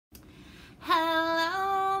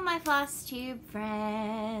Hello, my Flosstube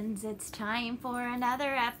friends. It's time for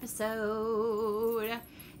another episode.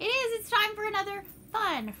 It's time for another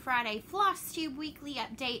fun Friday Flosstube weekly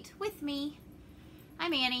update with me.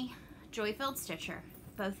 I'm Annie, Joy-Filled Stitcher,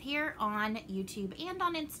 both here on YouTube and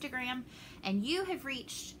on Instagram, and you have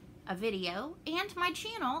reached a video and my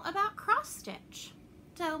channel about cross stitch.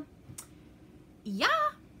 So, yeah,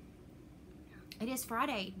 it is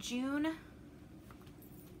Friday, June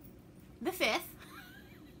the 5th.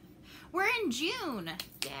 We're in June.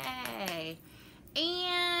 Yay.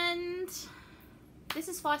 And this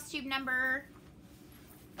is Flosstube number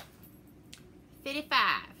 55.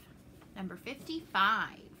 Number 55.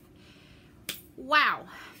 Wow.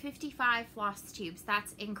 55 Flosstubes.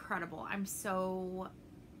 That's incredible. I'm so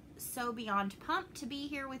beyond pumped to be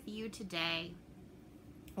here with you today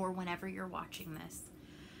or whenever you're watching this.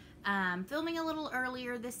 Filming a little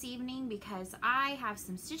earlier this evening because I have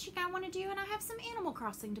some stitching I want to do and I have some Animal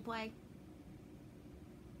Crossing to play.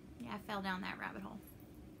 Yeah, I fell down that rabbit hole.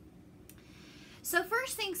 So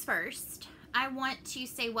first things first, I want to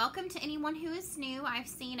say welcome to anyone who is new. I've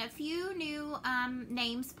seen a few new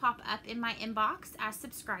names pop up in my inbox as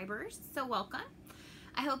subscribers, so welcome.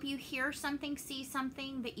 I hope you hear something, see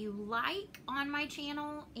something that you like on my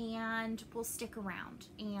channel and will stick around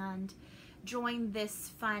and join this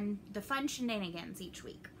the fun shenanigans each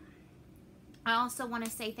week. I also want to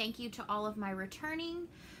say thank you to all of my returning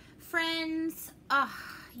friends.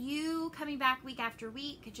 You coming back week after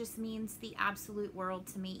week, it just means the absolute world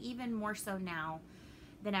to me, even more so now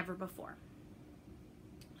than ever before.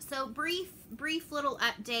 So brief little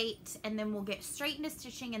update, and then we'll get straight into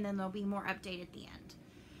stitching, and then there'll be more update at the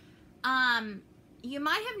end. You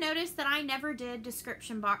might have noticed that I never did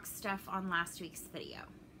description box stuff on last week's video.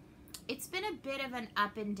 It's been a bit of an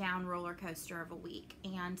up and down roller coaster of a week,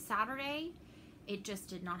 and Saturday it just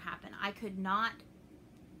did not happen. I could not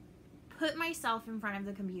put myself in front of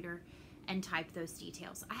the computer and type those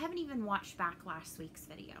details. I haven't even watched back last week's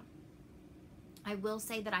video. I will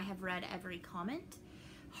say that I have read every comment,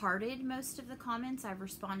 hearted most of the comments. I've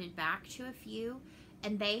responded back to a few,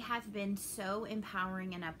 and they have been so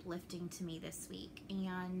empowering and uplifting to me this week.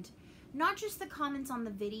 And not just the comments on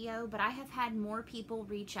the video, but I have had more people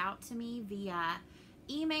reach out to me via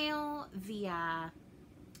email, via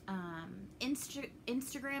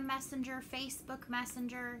Instagram Messenger, Facebook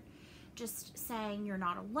Messenger, just saying you're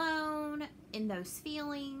not alone in those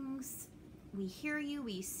feelings. We hear you,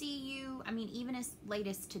 we see you. I mean, even as late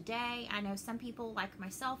as today, I know some people like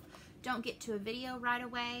myself don't get to a video right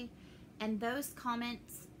away, and those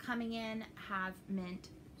comments coming in have meant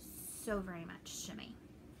so very much to me.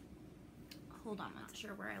 Hold on, I'm not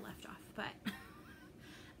sure where I left off, but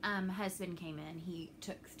husband came in. He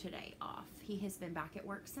took today off. He has been back at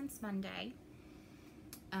work since Monday.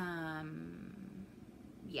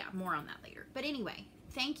 Yeah, more on that later. But anyway,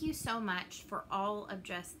 thank you so much for all of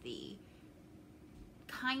just the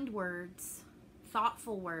kind words,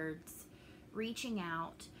 thoughtful words, reaching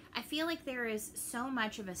out. I feel like there is so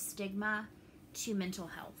much of a stigma to mental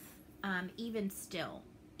health, even still.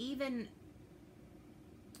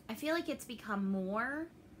 I feel like it's become more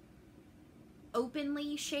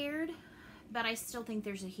openly shared, but I still think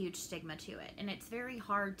there's a huge stigma to it. And it's very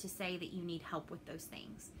hard to say that you need help with those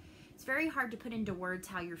things. It's very hard to put into words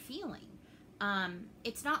how you're feeling.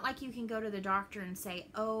 It's not like you can go to the doctor and say,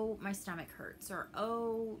 oh, my stomach hurts, or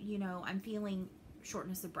oh, you know, I'm feeling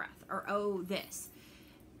shortness of breath, or oh, this.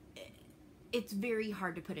 It's very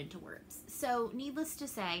hard to put into words. So needless to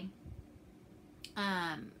say,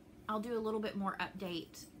 I'll do a little bit more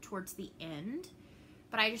update towards the end,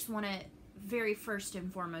 but I just want to very first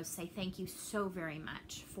and foremost say thank you so very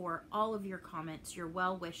much for all of your comments, your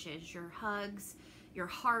well wishes, your hugs, your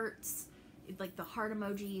hearts, like the heart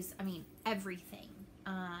emojis, I mean everything,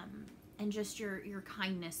 and just your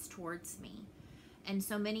kindness towards me. And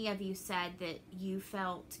so many of you said that you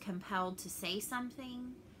felt compelled to say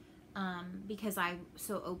something because I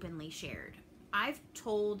so openly shared. I've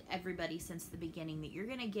told everybody since the beginning that you're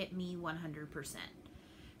going to get me 100%.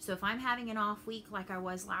 So if I'm having an off week like I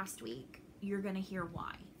was last week, you're going to hear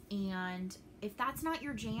why. And if that's not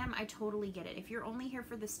your jam, I totally get it. If you're only here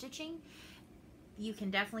for the stitching, you can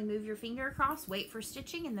definitely move your finger across, wait for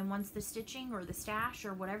stitching, and then once the stitching or the stash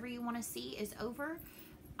or whatever you want to see is over,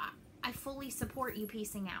 I fully support you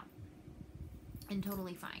piecing out. And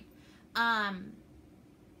totally fine.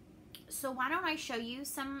 So why don't I show you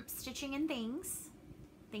some stitching and things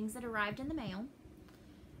that arrived in the mail,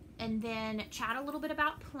 and then chat a little bit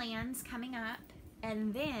about plans coming up,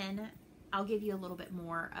 and then I'll give you a little bit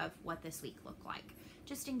more of what this week looked like,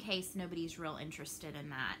 just in case nobody's real interested in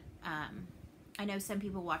that I know some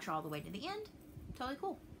people watch all the way to the end. Totally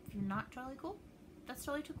cool. If you're not totally cool, that's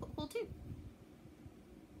totally cool too.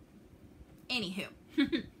 Anywho.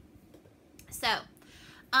 So,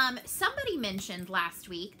 somebody mentioned last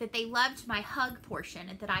week that they loved my hug portion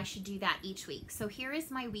and that I should do that each week. So here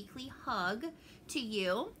is my weekly hug to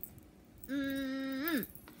you.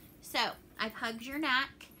 So, I've hugged your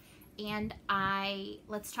neck, and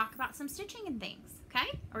let's talk about some stitching and things,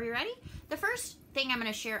 okay? Are you ready? The first thing I'm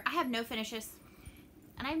going to share, I have no finishes,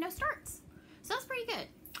 and I have no starts. So that's pretty good,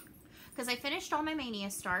 because I finished all my Mania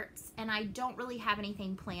starts, and I don't really have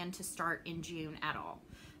anything planned to start in June at all.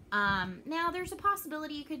 Now, there's a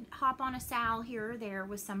possibility you could hop on a sal here or there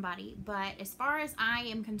with somebody, but as far as I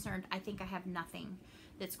am concerned, I think I have nothing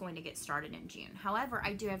that's going to get started in June. However,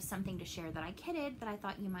 I do have something to share that I kitted that I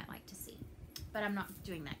thought you might like to see, but I'm not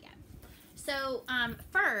doing that yet. So,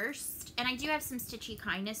 first, and I do have some Stitchy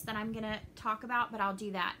Kindness that I'm going to talk about, but I'll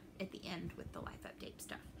do that at the end with the life update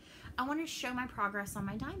stuff. I wanted to show my progress on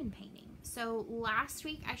my diamond painting. So, last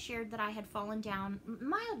week I shared that I had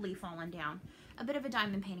mildly fallen down, a bit of a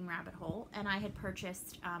diamond painting rabbit hole, and I had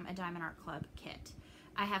purchased a Diamond Art Club kit.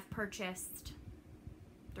 I have purchased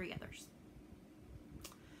 3 others.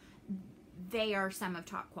 They are some of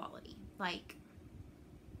top quality. Like,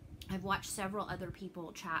 I've watched several other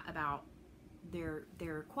people chat about their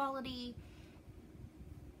quality,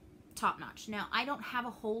 top notch. Now, I don't have a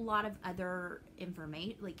whole lot of other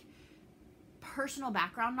information, like personal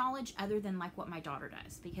background knowledge, other than like what my daughter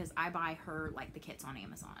does, because I buy her like the kits on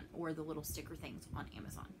Amazon or the little sticker things on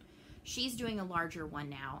Amazon. She's doing a larger one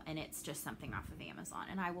now, and it's just something off of Amazon.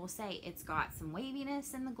 And I will say it's got some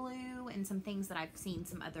waviness in the glue and some things that I've seen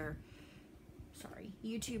some other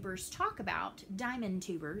YouTubers talk about, diamond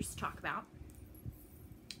tubers talk about.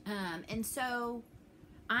 And so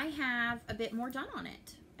I have a bit more done on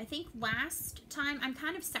it. I think last time, I'm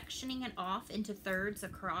kind of sectioning it off into thirds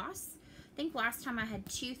across. I think last time I had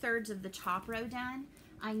 2/3 of the top row done.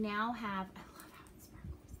 I now have, I love how it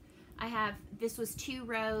sparkles. This was 2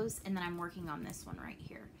 rows, and then I'm working on this one right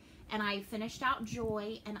here. And I finished out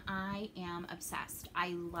Joy, and I am obsessed. I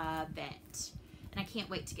love it. And I can't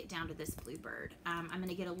wait to get down to this bluebird. I'm going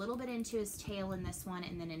to get a little bit into his tail in this one,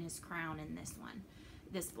 and then in his crown in this one,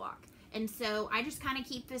 this block. And so I just kind of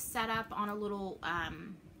keep this set up on a little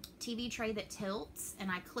TV tray that tilts,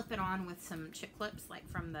 and I clip it on with some chip clips, like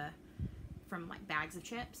from like bags of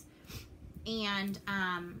chips, and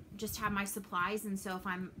just have my supplies. And so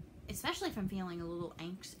especially if I'm feeling a little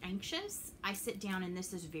anxious, I sit down, and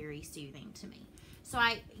this is very soothing to me. So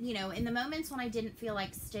in the moments when I didn't feel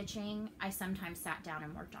like stitching, I sometimes sat down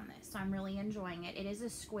and worked on this. So I'm really enjoying it. It is a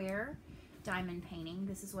square diamond painting.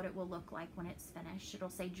 This is what it will look like when it's finished. It'll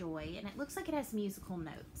say Joy, and it looks like it has musical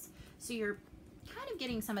notes. So you're kind of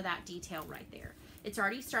getting some of that detail right there. It's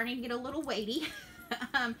already starting to get a little weighty.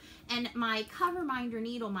 And my cover minder,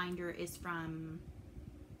 needle minder, is from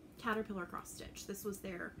Caterpillar Cross Stitch. This was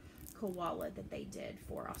their koala that they did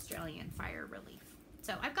for Australian fire relief.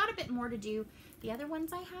 So I've got a bit more to do. The other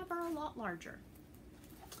ones I have are a lot larger.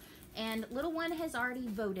 And little one has already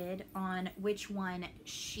voted on which one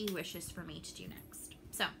she wishes for me to do next.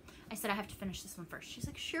 So I said I have to finish this one first. She's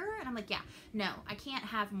like, sure? And I'm like, yeah. No, I can't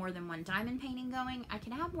have more than 1 diamond painting going. I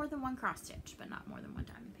can have more than 1 cross stitch, but not more than 1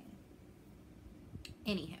 diamond painting.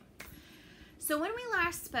 Anywho. So when we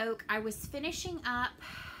last spoke, I was finishing up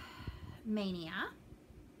Mania.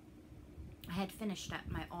 I had finished up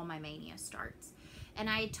all my Mania starts. And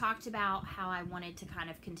I had talked about how I wanted to kind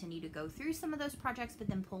of continue to go through some of those projects, but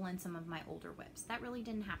then pull in some of my older whips. That really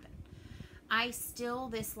didn't happen. I still,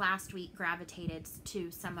 this last week, gravitated to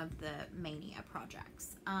some of the Mania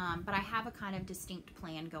projects. But I have a kind of distinct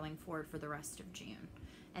plan going forward for the rest of June,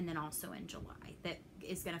 and then also in July, that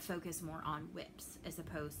is going to focus more on whips as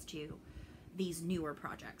opposed to these newer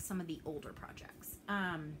projects, some of the older projects,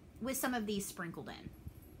 with some of these sprinkled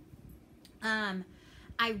in.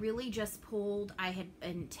 I really just pulled, I had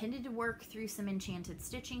intended to work through some enchanted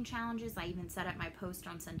stitching challenges. I even set up my post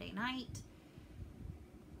on Sunday night.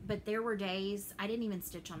 But there were days, I didn't even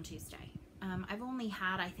stitch on Tuesday. I've only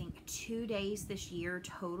had, I think, 2 days this year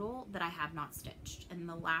total that I have not stitched. And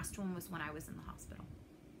the last one was when I was in the hospital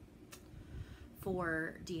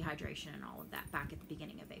for dehydration and all of that back at the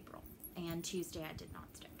beginning of April. And Tuesday I did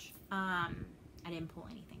not stitch. I didn't pull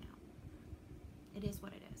anything out. It is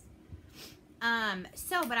what it is.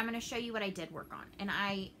 But I'm going to show you what I did work on. And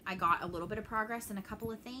I got a little bit of progress in a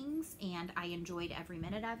couple of things, and I enjoyed every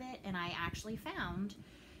minute of it. And I actually found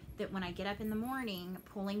that when I get up in the morning,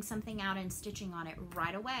 pulling something out and stitching on it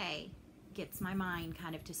right away gets my mind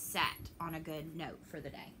kind of to set on a good note for the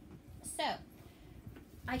day. So,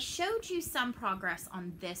 I showed you some progress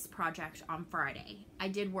on this project on Friday. I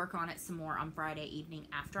did work on it some more on Friday evening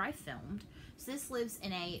after I filmed. So this lives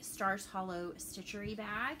in a Stars Hollow Stitchery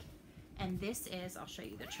bag. And this is, I'll show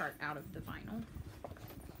you the chart out of the vinyl.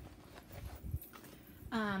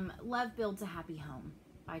 Love Builds a Happy Home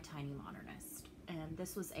by Tiny Modernist. And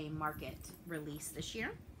this was a market release this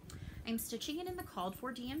year. I'm stitching it in the called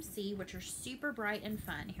for DMC, which are super bright and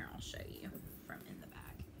fun. Here, I'll show you from in the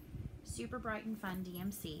bag. Super bright and fun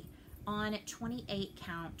DMC on 28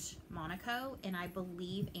 count Monaco, and I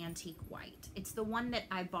believe Antique White. It's the one that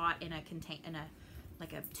I bought in a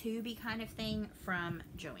like a tubey kind of thing from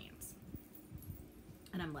Joann's,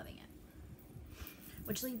 and I'm loving it.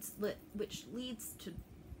 Which leads to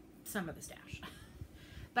some of the stash.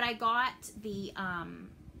 But I got the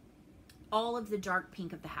all of the dark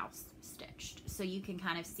pink of the house stitched, so you can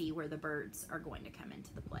kind of see where the birds are going to come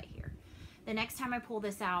into the play here. The next time I pull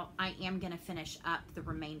this out, I am going to finish up the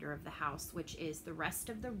remainder of the house, which is the rest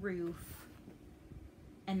of the roof,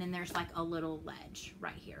 and then there's like a little ledge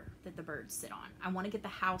right here that the birds sit on. I want to get the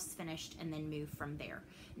house finished and then move from there.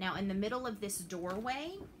 Now in the middle of this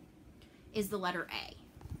doorway is the letter A,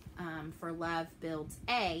 for Love Builds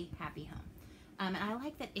a Happy Home. And I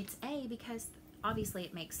like that it's A because obviously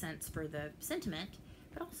it makes sense for the sentiment,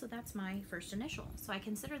 but also that's my first initial. So I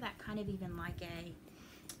consider that kind of even like a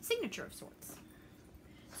signature of sorts.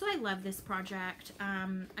 So I love this project.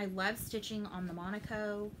 I love stitching on the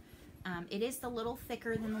Monaco. It is a little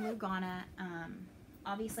thicker than the Lugana.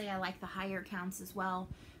 Obviously I like the higher counts as well,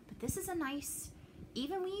 but this is a nice,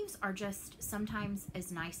 even weaves are just sometimes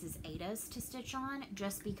as nice as aidas to stitch on,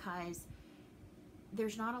 just because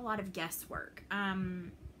there's not a lot of guesswork.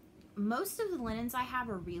 Most of the linens I have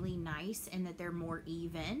are really nice in that they're more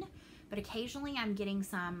even, but occasionally I'm getting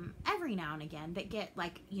some every now and again that get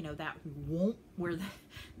like, you know, that won't, where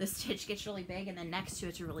the stitch gets really big and then next to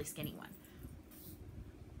it's a really skinny one.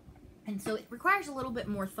 And so it requires a little bit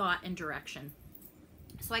more thought and direction.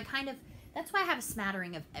 So that's why I have a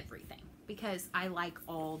smattering of everything, because I like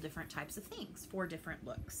all different types of things for different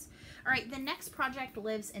looks. All right, the next project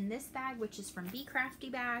lives in this bag, which is from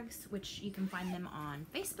BeCrafty, which you can find them on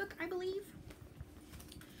Facebook, I believe.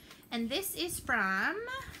 And this is from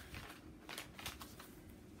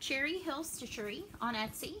Cherry Hill Stitchery on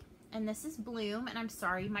Etsy. And this is Bloom, and I'm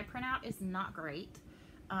sorry, my printout is not great.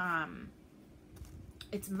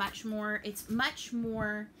 It's much more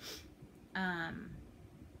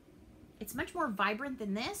vibrant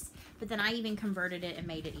than this, but then I even converted it and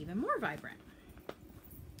made it even more vibrant.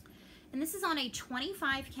 And this is on a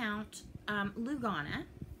 25 count Lugana,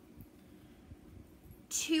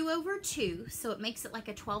 2/2, so it makes it like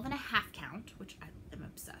a 12.5 count, which I am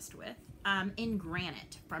obsessed with, in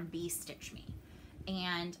Granite from BeStitchMe.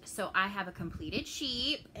 And so I have a completed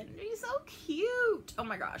sheep, and he's so cute. Oh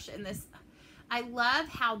my gosh, and this, I love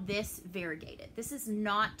how this variegated. This is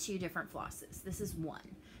not two different flosses. This is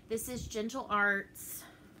one. This is Gentle Arts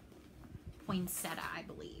Poinsettia, I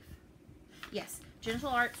believe. Yes, Gentle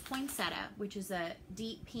Arts Poinsettia, which is a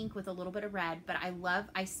deep pink with a little bit of red, but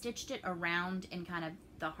I stitched it around in kind of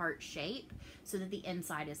the heart shape so that the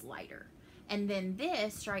inside is lighter. And then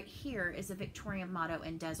this right here is a Victorian Motto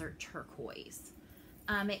in Desert Turquoise.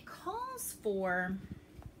 It calls for,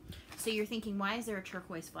 so you're thinking, why is there a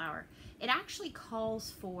turquoise flower? It actually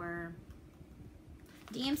calls for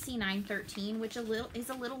DMC 913, which is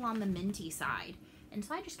a little on the minty side. And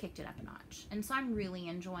so I just kicked it up a notch. And so I'm really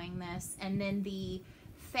enjoying this. And then the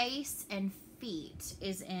face and feet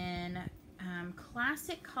is in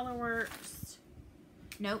classic Colorworks.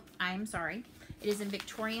 Nope, I'm sorry. It is in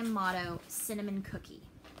Victorian Motto Cinnamon Cookie.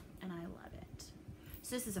 And I love it.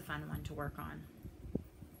 So this is a fun one to work on.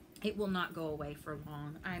 It will not go away for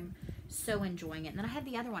long. I'm so enjoying it. And then I have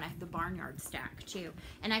the other one. I have the Barnyard stack too.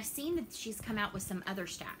 And I've seen that she's come out with some other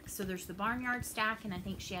stacks. So there's the Barnyard stack, and I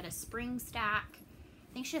think she had a spring stack.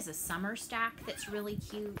 I think she has a summer stack that's really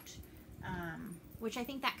cute. Which I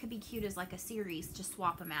think that could be cute as like a series to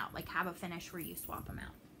swap them out. Like have a finish where you swap them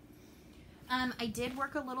out. I did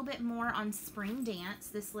work a little bit more on Spring Dance.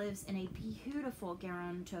 This lives in a beautiful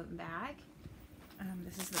GaRon Tottenbag.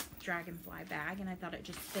 This is the Dragonfly bag, and I thought it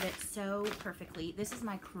just fit it so perfectly. This is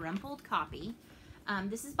my crumpled copy.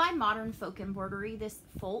 This is by Modern Folk Embroidery. This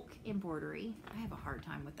Folk Embroidery. I have a hard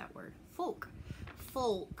time with that word. Folk.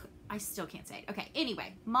 I still can't say it. Okay,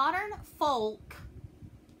 anyway. Modern Folk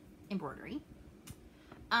Embroidery.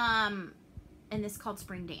 And this is called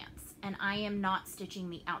Spring Dance. And I am not stitching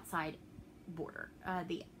the outside border.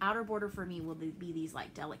 The outer border for me will be these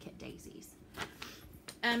like delicate daisies.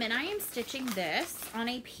 And I am stitching this on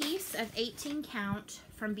a piece of 18 count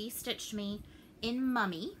from BeStitchMe in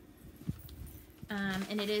Mummy.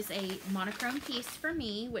 And it is a monochrome piece for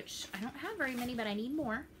me, which I don't have very many, but I need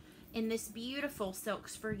more, in this beautiful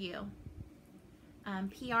Silks for You.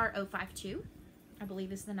 PR052, I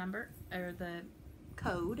believe is the number, or the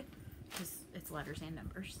code, because it's letters and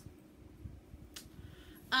numbers.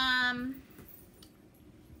 And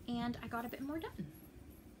I got a bit more done.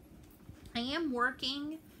 I am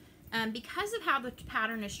working, because of how the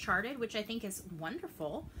pattern is charted, which I think is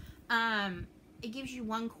wonderful, it gives you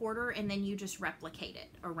 1/4 and then you just replicate it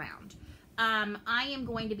around. I am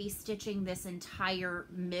going to be stitching this entire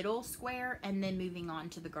middle square and then moving on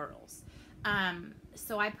to the girls.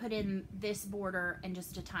 So I put in this border and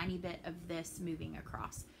just a tiny bit of this moving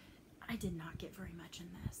across. I did not get very much in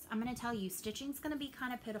this. I'm going to tell you, stitching's going to be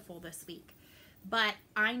kind of pitiful this week, but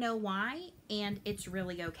I know why, and it's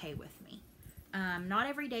really okay with me. Not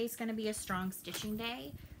every day is going to be a strong stitching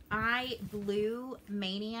day. Blue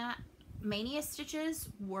Mania stitches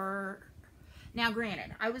were, now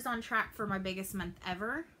granted, I was on track for my biggest month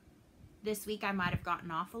ever. This week I might have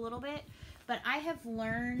gotten off a little bit, but I have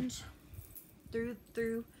learned through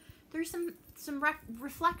some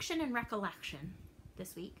reflection and recollection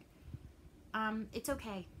this week. It's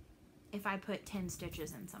okay if I put 10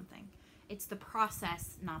 stitches in something. It's the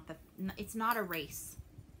process, it's not a race.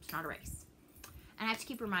 It's not a race. And I have to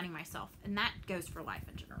keep reminding myself, and that goes for life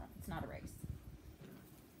in general. It's not a race.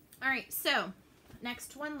 All right, so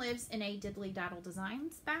next one lives in a Diddly Daddle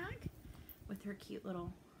Designs bag with her cute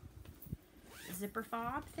little zipper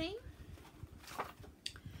fob thing.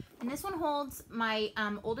 And this one holds my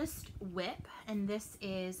oldest whip, and this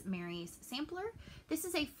is Mary's sampler. This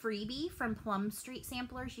is a freebie from Plum Street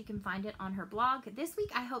Samplers. You can find it on her blog. This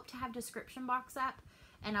week I hope to have description box up,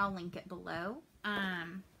 and I'll link it below.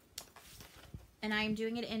 And I'm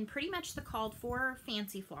doing it in pretty much the called for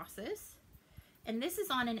fancy flosses. And this is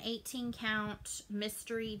on an 18 count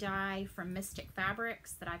mystery die from Mystic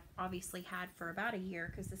Fabrics that I've obviously had for about a year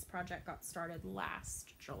because this project got started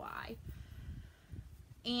last July.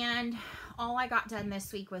 And all I got done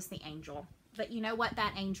this week was the angel. But you know what?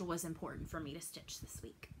 That angel was important for me to stitch this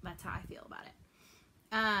week. That's how I feel about it.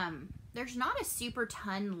 There's not a super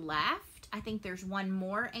ton left. I think there's one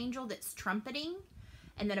more angel that's trumpeting,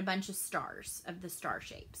 and then a bunch of stars of the star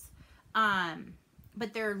shapes.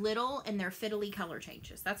 But they're little and they're fiddly color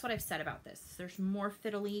changes. That's what I've said about this. There's more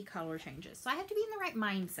fiddly color changes. So I have to be in the right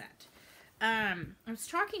mindset. I was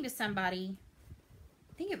talking to somebody,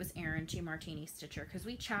 I think it was Erin T. Martini Stitcher, because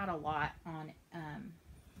we chat a lot on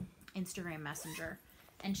Instagram Messenger.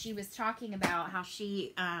 And she was talking about how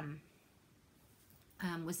she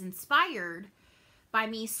was inspired by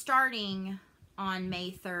me starting on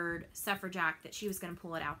May 3rd Suffrage Act, that she was going to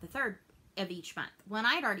pull it out the 3rd of each month. Well,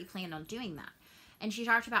 I'd already planned on doing that. And she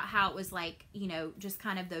talked about how it was like, you know, just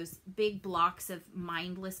kind of those big blocks of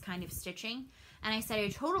mindless kind of stitching. And I said, I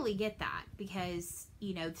totally get that, because,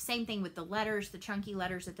 you know, the same thing with the letters, the chunky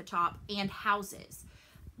letters at the top, and houses.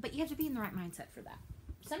 But you have to be in the right mindset for that.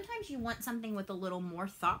 Sometimes you want something with a little more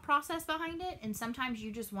thought process behind it, and sometimes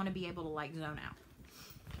you just want to be able to, like, zone out.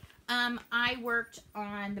 I worked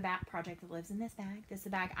on the back project that lives in this bag. This is a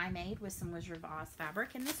bag I made with some Wizard of Oz fabric,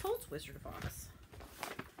 and this holds Wizard of Oz.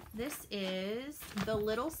 This is the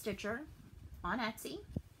Little Stitcher on Etsy,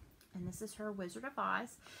 and this is her Wizard of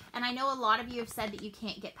Oz. And I know a lot of you have said that you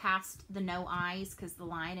can't get past the no eyes because the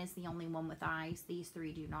lion is the only one with eyes. These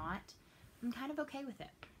three do not. I'm kind of okay with it.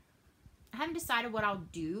 I haven't decided what I'll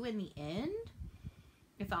do in the end,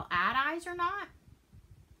 if I'll add eyes or not.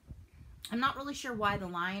 I'm not really sure why the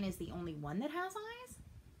lion is the only one that has eyes.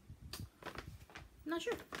 I'm not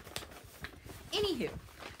sure. Anywho,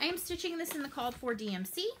 I am stitching this in the called for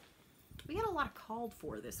DMC. We got a lot of called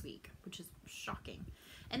for this week, which is shocking.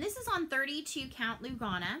 And this is on 32 count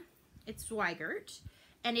Lugana. It's Zweigert,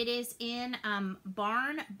 and it is in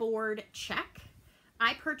barn board check.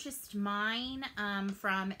 I purchased mine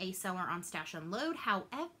from a seller on Stash Unload.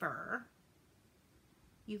 However,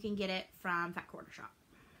 you can get it from Fat Quarter Shop.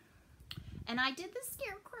 And I did the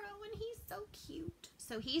Scarecrow, and he's so cute.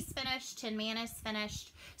 So he's finished. Tin Man is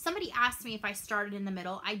finished. Somebody asked me if I started in the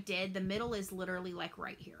middle. I did. The middle is literally like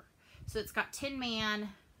right here. So it's got Tin Man,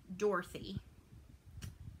 Dorothy,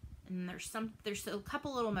 and there's a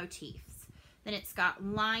couple little motifs. Then it's got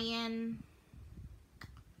Lion.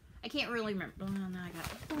 I can't really remember. Oh, no, I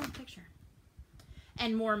got a picture.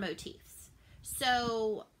 And more motifs.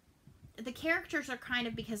 So the characters are kind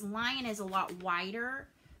of, because Lion is a lot wider.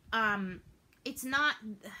 It's not,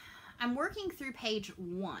 I'm working through page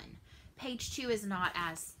 1. Page 2 is not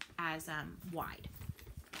as wide.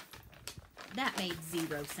 That made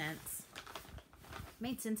 0 sense. It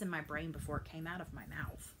made sense in my brain before it came out of my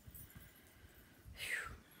mouth.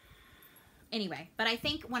 Anyway, but I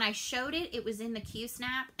think when I showed it, it was in the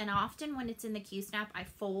Q-snap, and often when it's in the Q-snap, I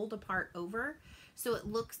fold a part over, so it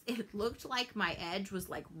looked like my edge was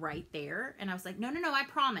like right there, and I was like, no, I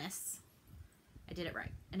promise I did it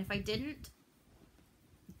right. And if I didn't,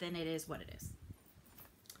 then it is what it is.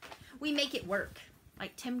 We make it work.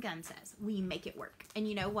 Like Tim Gunn says, we make it work. And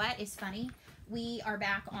you know what is funny? We are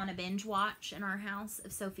back on a binge watch in our house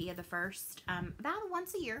of Sophia the First, about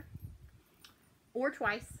once a year or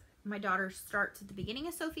twice. My daughter starts at the beginning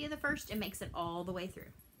of Sophia the First and makes it all the way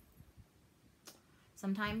through.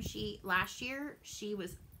 Sometimes last year, she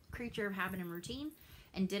was creature of habit and routine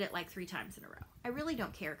and did it like 3 times in a row. I really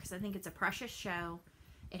don't care because I think it's a precious show.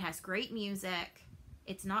 It has great music.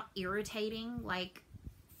 It's not irritating like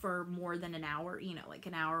for more than an hour, you know, like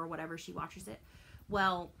an hour or whatever she watches it.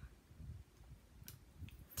 Well,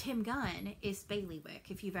 Tim Gunn is Bailiwick.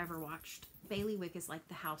 If you've ever watched, Bailiwick is like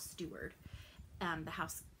the house steward. The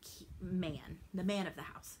house man, the man of the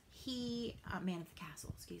house. Man of the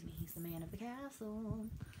castle, excuse me. He's the man of the castle.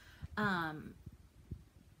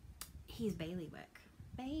 He's Bailiwick.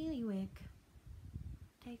 Bailiwick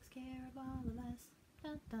takes care of all of us. Da,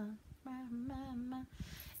 da, ma, ma, ma.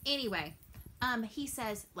 Anyway, he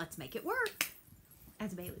says, let's make it work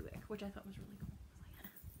as Bailiwick, which I thought was really cool.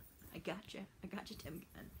 I got you, Tim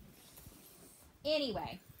Gunn.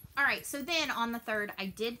 Anyway, all right, so then on the 3rd, I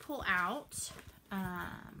did pull out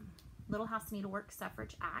Little House Needleworks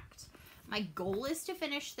Suffrage Act. My goal is to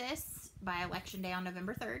finish this by Election Day on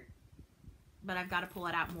November 3rd, but I've got to pull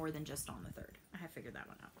it out more than just on the 3rd. I have figured that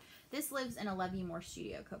one out. This lives in a Love You More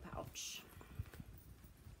Studio Co-pouch.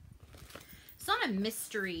 It's on a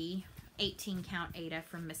mystery 18 count Aida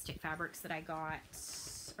from Antique Fabrics that I got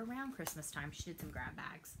around Christmas time. She did some grab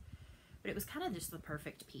bags, but it was kind of just the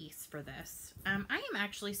perfect piece for this. I am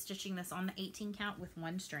actually stitching this on the 18 count with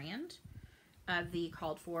 1 strand of the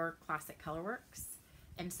called for classic Colorworks,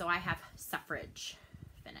 and so I have Suffrage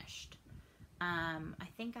finished. I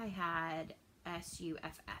think I had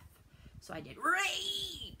SUFF, so I did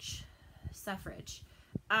Rage Suffrage.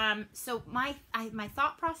 So my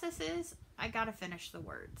thought process is I gotta finish the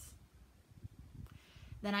words,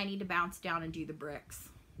 then I need to bounce down and do the bricks,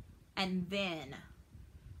 and then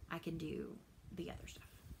I can do the other stuff.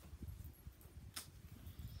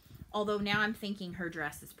 Although now I'm thinking her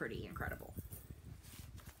dress is pretty incredible.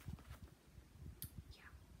 Yeah.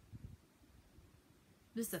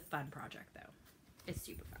 This is a fun project though. It's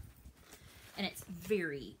super fun. And it's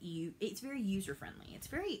very user friendly. It's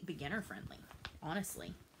very beginner friendly,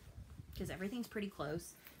 honestly. Because everything's pretty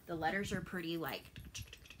close. The letters are pretty like,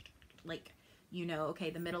 you know, okay,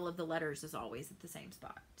 the middle of the letters is always at the same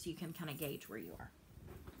spot. So you can kind of gauge where you are.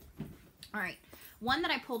 All right, one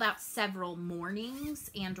that I pulled out several mornings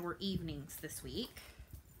and or evenings this week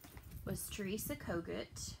was Teresa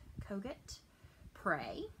Kogut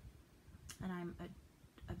Pray, and I'm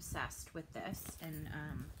obsessed with this, and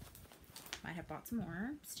might have bought some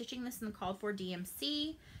more. Stitching this in the called for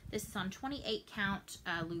DMC. This is on 28 count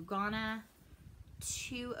lugana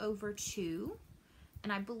 2/2,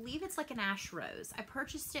 and I believe it's like an ash rose. I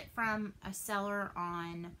purchased it from a seller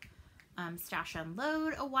on Stash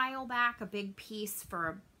Unload a while back, a big piece for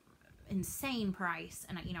an insane price,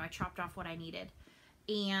 and I chopped off what I needed,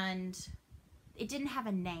 and it didn't have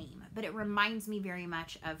a name, but it reminds me very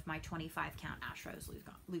much of my 25 count ash rose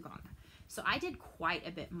lugana. So I did quite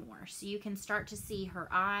a bit more. So you can start to see her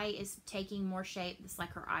eye is taking more shape. It's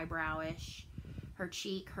like her eyebrowish, her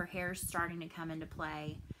cheek, her hair's starting to come into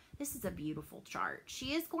play. This is a beautiful chart.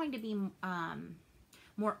 She is going to be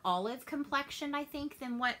more olive complexion, I think,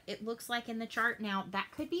 than what it looks like in the chart. Now,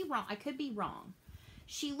 that could be wrong. I could be wrong.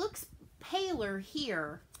 She looks paler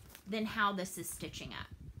here than how this is stitching up.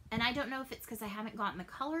 And I don't know if it's because I haven't gotten the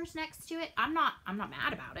colors next to it. I'm not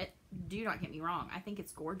mad about it. Do not get me wrong. I think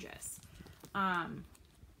it's gorgeous. So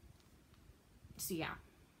yeah,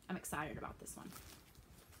 I'm excited about this one.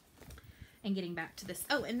 And getting back to this.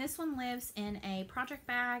 Oh, and this one lives in a project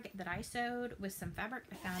bag that I sewed with some fabric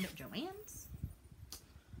I found at Joann's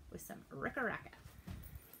with some ricka-racka.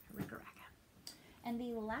 And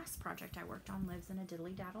the last project I worked on lives in a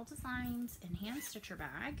Diddly Daddle Designs and Hand Stitcher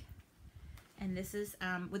bag. And this is,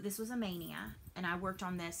 this was a Mania, and I worked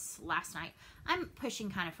on this last night. I'm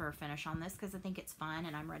pushing kind of for a finish on this because I think it's fun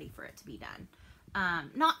and I'm ready for it to be done.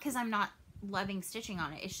 Not because I'm not loving stitching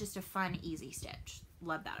on it. It's just a fun, easy stitch.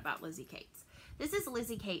 Love that about Lizzie Kate's. This is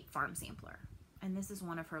Lizzie Kate Farm Sampler, and this is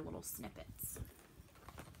one of her little snippets.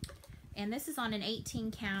 And this is on an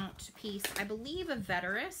 18 count piece, I believe a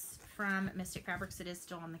Veterus from Antique Fabrics. It is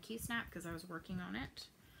still on the Q-snap because I was working on it.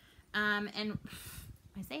 And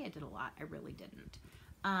Isaiah did a lot. I really didn't.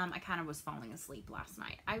 I kind of was falling asleep last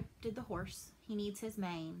night. I did the horse. He needs his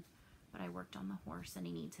mane, but I worked on the horse and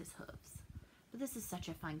he needs his hooves. But this is such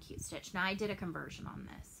a fun, cute stitch. Now, I did a conversion on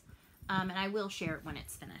this, and I will share it when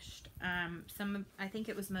it's finished. I think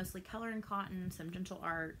it was mostly color and cotton, some Gentle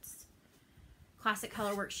Arts. Classic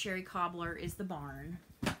Colorworks Cherry Cobbler is the barn.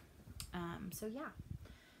 So yeah,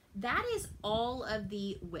 that is all of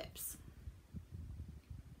the whips.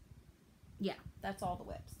 Yeah, that's all the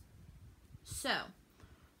whips. So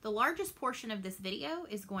the largest portion of this video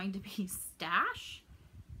is going to be stash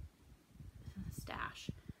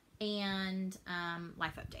and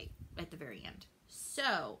life update at the very end.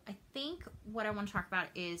 So I think what I want to talk about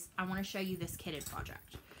is I want to show you this kitted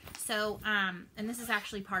project. So, and this is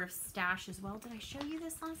actually part of stash as well. Did I show you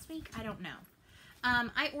this last week? I don't know.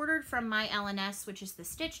 I ordered from my LNS, which is the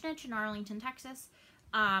Stitch Niche in Arlington, Texas.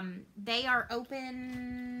 They are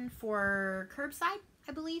open for curbside,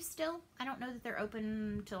 I believe, still. I don't know that they're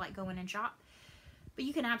open to like go in and shop, but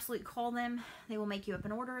you can absolutely call them. They will make you up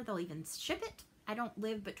an order. They'll even ship it. I don't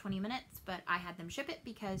live but 20 minutes, but I had them ship it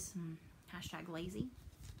because hashtag lazy.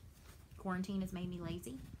 Quarantine has made me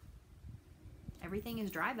lazy. Everything is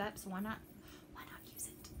drive up, so why not use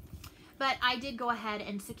it? But I did go ahead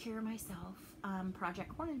and secure myself Project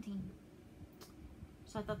Quarantine.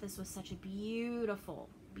 So I thought this was such a beautiful,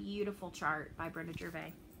 beautiful chart by Brenda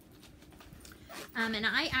Gervais. And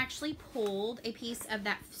I actually pulled a piece of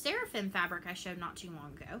that Seraphim fabric I showed not too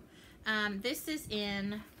long ago. This is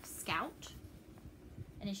in Scout.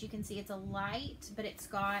 And as you can see, it's a light, but it's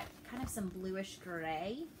got kind of some bluish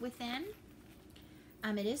gray within.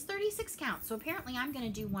 It is 36 count, so apparently I'm going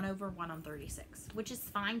to do 1/1 on 36, which is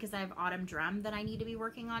fine because I have Autumn Drum that I need to be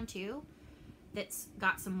working on too. That's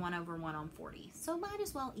got some 1/1 on 40, so might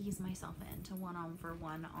as well ease myself into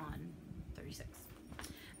 1/1 on 36.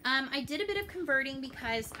 I did a bit of converting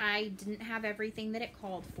because I didn't have everything that it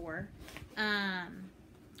called for. I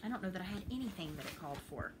don't know that I had anything that it called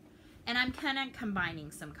for. And I'm kind of combining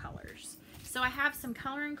some colors. So I have some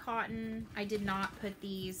color and cotton. I did not put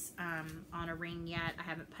these on a ring yet. I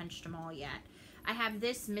haven't punched them all yet. I have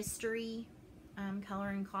this mystery color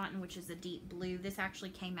and cotton, which is a deep blue. This actually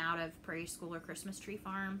came out of Prairie School or Christmas Tree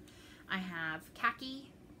Farm. I have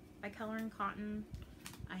khaki by Color and Cotton.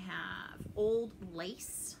 I have Old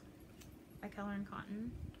Lace by Color and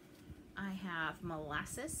Cotton. I have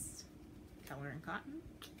Molasses, Color and Cotton.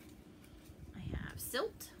 I have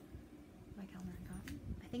Silt by Color and Cotton.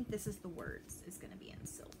 I think this is the words is going to be in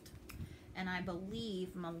Silt. And I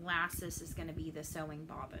believe Molasses is going to be the sewing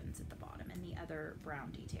bobbins at the bottom and the other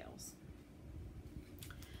brown details.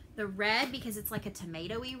 The red, because it's like a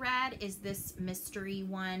tomatoey red, is this mystery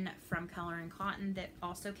one from Color and Cotton that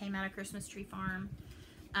also came out of Christmas Tree Farm.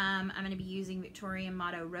 I'm going to be using Victoria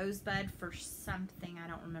Motto Rosebud for something, I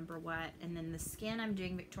don't remember what. And then the skin, I'm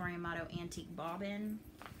doing Victoria Motto Antique Bobbin.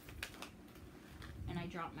 And I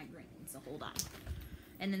dropped my green, so hold on.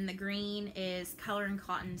 And then the green is Color and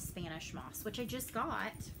Cotton Spanish Moss, which I just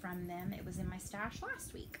got from them. It was in my stash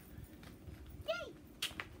last week. Yay!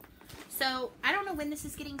 So I don't know when this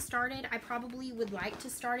is getting started. I probably would like to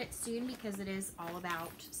start it soon because it is all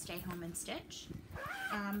about stay home and stitch.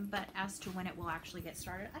 But as to when it will actually get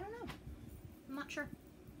started, I don't know. I'm not sure.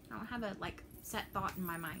 I don't have a like set thought in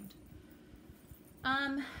my mind.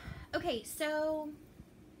 Okay, so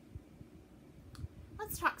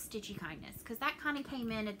let's talk Stitchy Kindness, because that kind of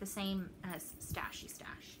came in at the same as Stashy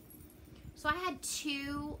Stash. So I had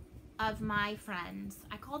two of my friends.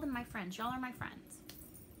 I call them my friends. Y'all are my friends.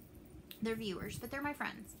 They're viewers, but they're my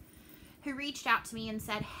friends, who reached out to me and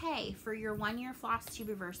said, hey, for your 1-year Flosstube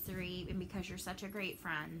anniversary, and because you're such a great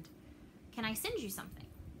friend, can I send you something?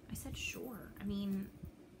 I said, sure. I mean,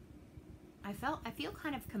 I feel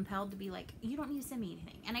kind of compelled to be like, you don't need to send me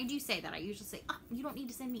anything. And I do say that. I usually say, oh, you don't need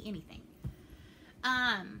to send me anything.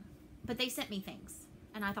 But they sent me things,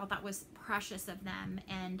 and I thought that was precious of them.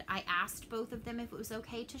 And I asked both of them if it was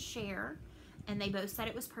okay to share, and they both said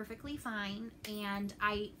it was perfectly fine. And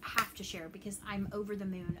I have to share because I'm over the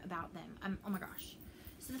moon about them. Oh my gosh.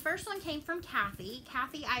 So the first one came from Kathy.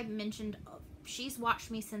 Kathy, I mentioned, she's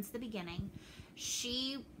watched me since the beginning.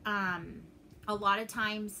 She, a lot of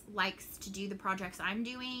times likes to do the projects I'm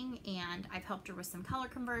doing, and I've helped her with some color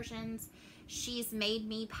conversions. She's made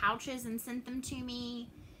me pouches and sent them to me.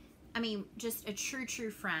 I mean, just a true,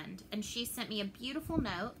 true friend. And she sent me a beautiful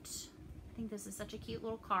note. I think this is such a cute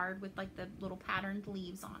little card with like the little patterned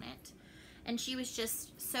leaves on it. And she was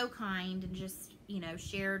just so kind and just, you know,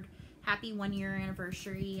 shared happy 1-year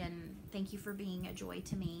anniversary and thank you for being a joy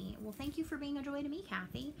to me. Well, thank you for being a joy to me,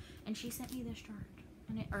 Kathy. And she sent me this chart.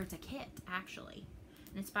 And or it's a kit, actually.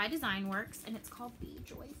 And it's by Designworks, and it's called Be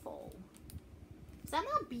Joyful. Is that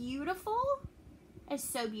not beautiful? It's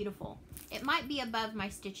so beautiful. It might be above my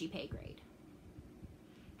stitchy pay grade,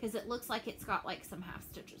 because it looks like it's got like some half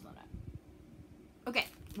stitches on it. Okay,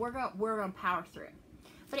 we're gonna power through.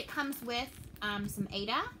 But it comes with some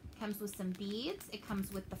aida, comes with some beads, it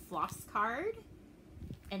comes with the floss card,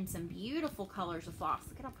 and some beautiful colors of floss.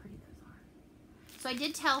 Look at how pretty those are. So I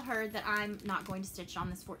did tell her that I'm not going to stitch on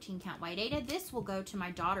this 14 count white aida. This will go to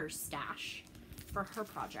my daughter's stash for her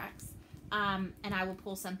projects. And I will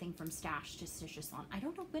pull something from stash to stitch this on. I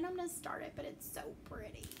don't know when I'm gonna start it, but it's so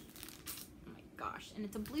pretty. Oh my gosh, and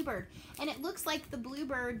it's a bluebird. And it looks like the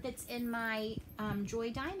bluebird that's in my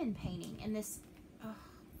Joy Diamond painting. And this, oh,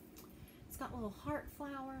 it's got little heart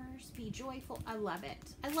flowers, be joyful. I love it.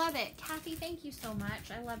 I love it. Kathy, thank you so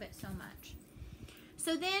much. I love it so much.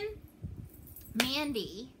 So then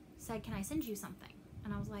Mandy said, can I send you something?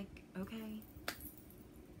 And I was like, okay.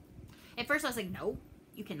 At first I was like, no,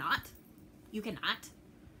 you cannot. You cannot.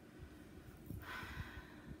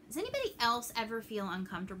 Does anybody else ever feel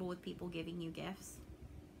uncomfortable with people giving you gifts?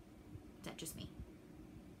 Is that just me?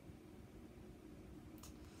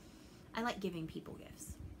 I like giving people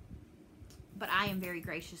gifts. But I am very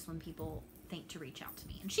gracious when people think to reach out to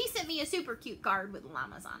me. And she sent me a super cute card with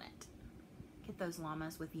llamas on it. Get those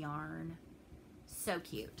llamas with yarn. So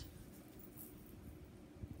cute.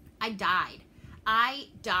 I died. I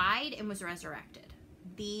died and was resurrected.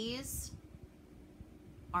 These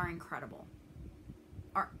are incredible.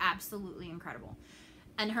 Are absolutely incredible.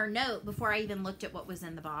 And her note, before I even looked at what was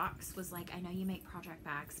in the box, was like, I know you make project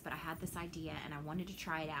bags, but I had this idea and I wanted to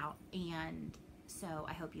try it out, and so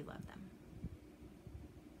I hope you love them.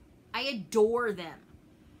 I adore them.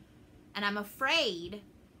 And I'm afraid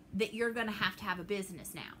that you're going to have a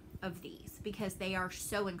business now of these, because they are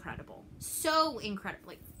so incredible. So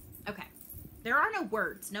incredibly. Okay. There are no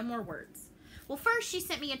words. No more words. Well, first she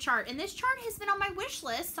sent me a chart, and this chart has been on my wish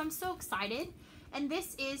list, so I'm so excited. And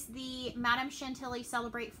this is the Madame Chantilly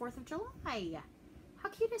Celebrate 4th of July. How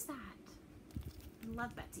cute is that? I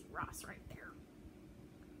love Betsy Ross right there.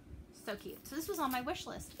 So cute. So this was on my wish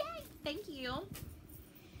list. Yay! Thank you.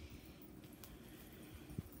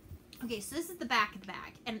 Okay, so this is the back of the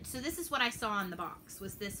bag. And so this is what I saw in the box,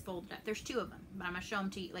 was this folded up. There's 2 of them, but I'm going to show them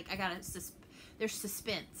to you. Like, I got to, there's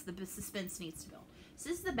suspense. The suspense needs to build. So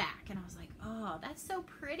this is the back, and I was like, oh, that's so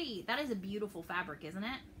pretty. That is a beautiful fabric, isn't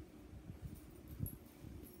it?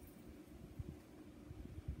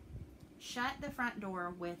 Shut the front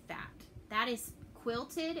door with that. That is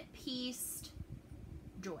quilted, pieced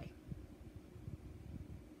joy.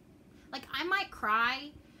 Like, I might cry,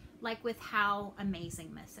 like, with how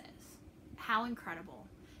amazing this is. How incredible.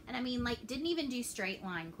 And I mean, like, didn't even do straight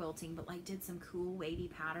line quilting, but like did some cool wavy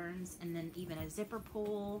patterns, and then even a zipper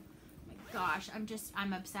pull. Oh my gosh,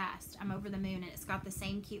 I'm obsessed. I'm over the moon, and it's got the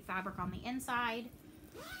same cute fabric on the inside.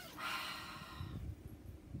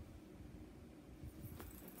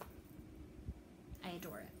 I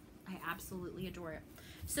adore it. I absolutely adore it.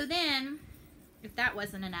 So then, if that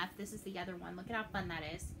wasn't enough, this is the other one. Look at how fun that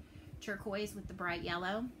is. Turquoise with the bright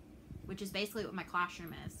yellow, which is basically what my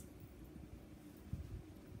classroom is.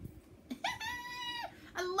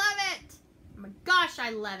 I love it. Oh my gosh,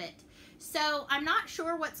 I love it. So I'm not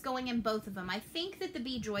sure what's going in both of them. I think that the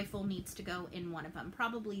Be Joyful needs to go in one of them.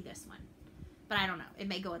 Probably this one. But I don't know. It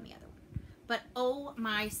may go in the other one. But oh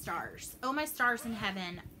my stars. Oh my stars in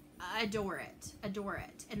heaven. Adore it. Adore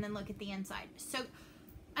it. And then look at the inside. So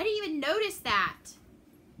I didn't even notice that.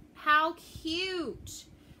 How cute.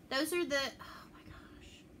 Those are the... Oh my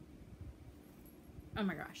gosh. Oh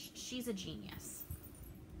my gosh. She's a genius.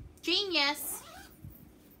 Genius.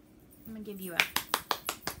 I'm going to give you a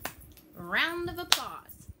round of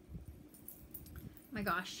applause. Oh my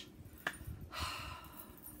gosh.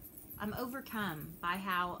 I'm overcome by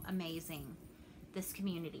how amazing this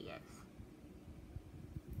community is.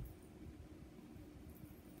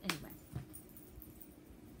 Anyway.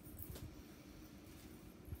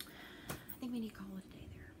 I think we need to call it a day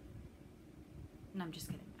there. No, I'm just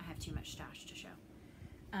kidding. I have too much stash to show.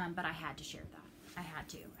 But I had to share that. I had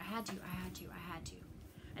to.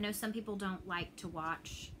 I know some people don't like to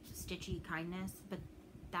watch stitchy kindness, but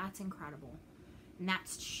that's incredible. And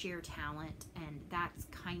that's sheer talent, and that's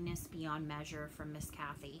kindness beyond measure from Miss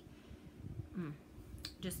Kathy.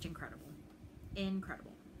 Just incredible.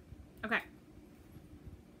 Incredible. Okay.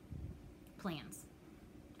 Plans.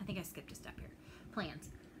 I think I skipped a step here. Plans.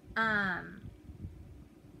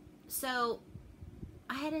 So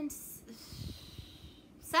I had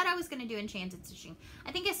said I was going to do enchanted stitching.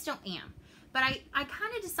 I think I still am. But I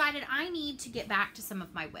kind of decided I need to get back to some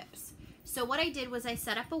of my whips. So what I did was I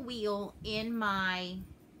set up a wheel in my,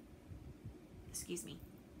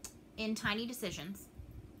 in Tiny Decisions.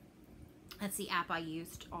 That's the app I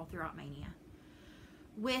used all throughout Mania.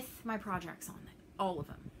 With my projects on it. All of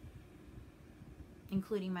them.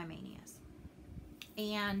 Including my Manias.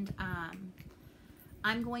 And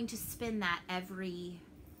I'm going to spin that every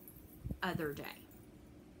other day.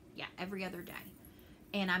 Yeah, every other day.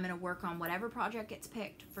 And I'm going to work on whatever project gets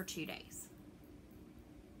picked for 2 days.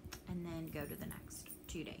 And then go to the next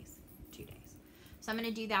 2 days. 2 days. So I'm going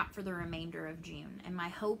to do that for the remainder of June. And my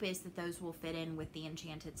hope is that those will fit in with the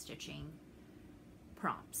Enchanted Stitching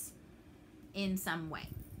prompts in some way.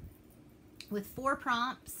 With 4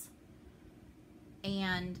 prompts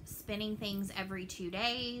and spinning things every 2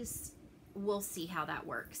 days, we'll see how that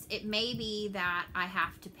works. It may be that I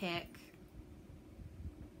have to pick,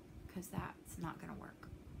 because that's not going to work.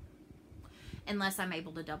 Unless I'm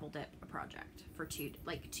able to double dip a project for 2,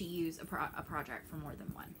 like to use a project for more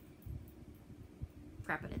than 1.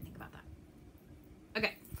 Crap, I didn't think about that.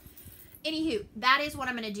 Okay. Anywho, that is what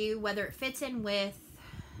I'm going to do. Whether it fits in with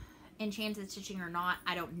Enchanted Stitching or not,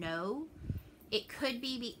 I don't know. It could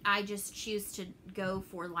be I just choose to go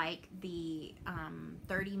for like the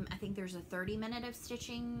 30, I think there's a 30-minute of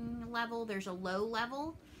stitching level. There's a low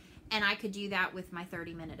level. And I could do that with my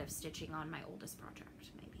 30-minute of stitching on my oldest project,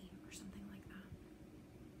 maybe, or something like that.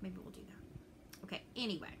 Maybe we'll do that. Okay,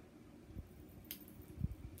 anyway.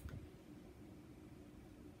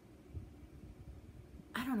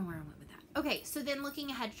 I don't know where I went with that. Okay, so then looking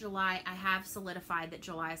ahead to July, I have solidified that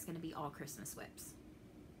July is going to be all Christmas whips.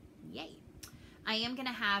 Yay. I am going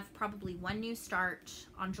to have probably 1 new start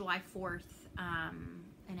on July 4th,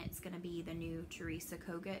 and it's going to be the new Teresa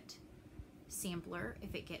Kogut sampler,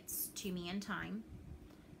 if it gets to me in time.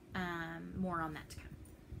 More on that to come.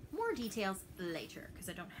 More details later, because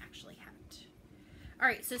I don't actually have it.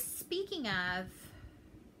 Alright, so speaking of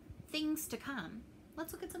things to come,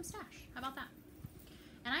 let's look at some stash. How about that?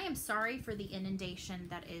 And I am sorry for the inundation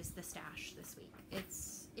that is the stash this week.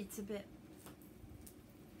 It's a bit...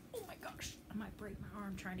 Oh my gosh, I might break my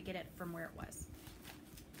arm trying to get it from where it was.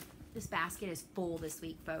 This basket is full this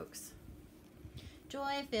week, folks.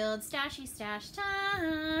 Joy-filled stashy stash time.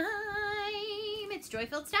 It's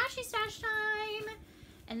joy-filled stashy stash time.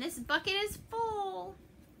 And this bucket is full.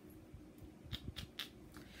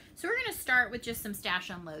 So we're going to start with just some stash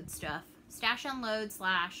unload stuff. Stash unload /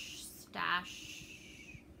 stash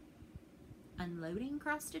unloading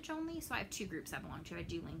cross stitch only. So I have 2 groups I belong to. I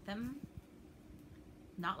do link them.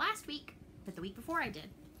 Not last week, but the week before I did.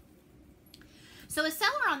 So a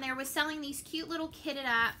seller on there was selling these cute little kitted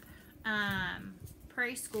up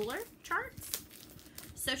Prairie Schooler charts.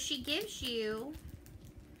 So she gives you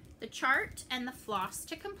the chart and the floss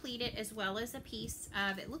to complete it, as well as a piece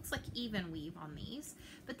of, it looks like even weave on these,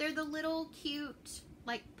 but they're the little cute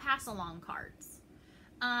like pass along cards.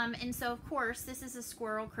 And so of course this is a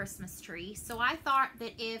squirrel Christmas tree. So I thought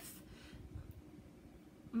that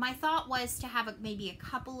my thought was to have maybe a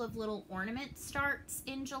couple of little ornament starts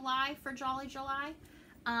in July for Jolly July,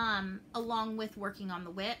 along with working on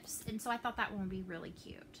the whips. And so I thought that one would be really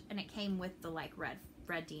cute. And it came with the like red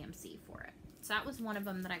DMC for it. So that was one of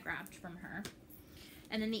them that I grabbed from her.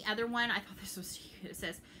 And then the other one, I thought this was cute. It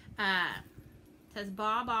says Ba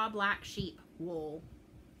Ba Black Sheep Wool.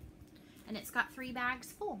 And it's got 3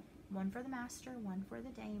 bags full. 1 for the master, 1 for the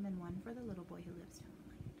dame, and 1 for the little boy who lives down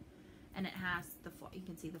the lane. And it has you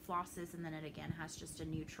can see the flosses, and then it again has just a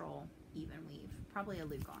neutral even weave. Probably a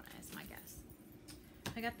lugana is my guess.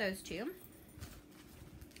 I got those 2.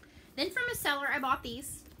 Then from a seller, I bought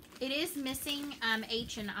these. It is missing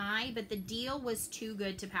H and I, but the deal was too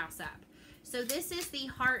good to pass up. So this is the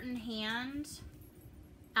Heart and Hand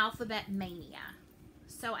Alphabet Mania.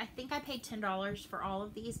 So I think I paid $10 for all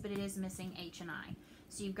of these, but it is missing H and I.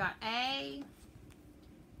 So you've got A,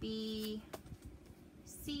 B,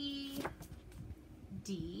 C,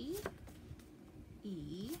 D,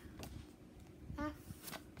 E, F,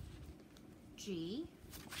 G,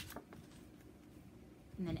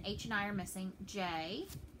 and then H and I are missing, J,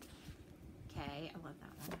 K, I love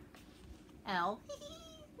that one, L,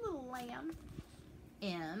 little lamb,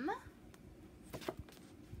 M,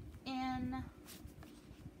 N,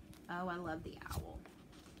 oh, I love the owl,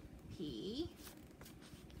 P,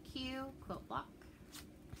 Q, quilt block,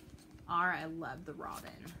 R, I love the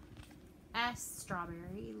robin, S,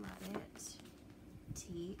 strawberry, love it,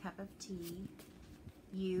 T, cup of tea,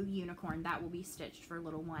 U, unicorn, that will be stitched for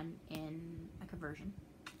little one in a conversion,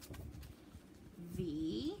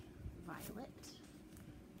 V, violet,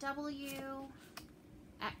 W,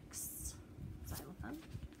 X, xylophone,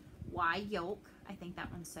 Y, yolk, I think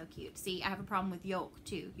that one's so cute. See, I have a problem with yolk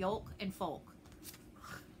too, yolk and folk,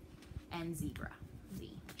 and zebra,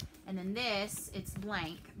 Z. And then this, it's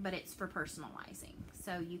blank, but it's for personalizing.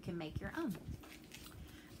 So you can make your own.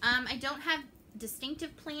 I don't have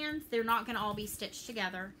distinctive plans. They're not going to all be stitched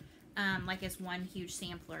together like as one huge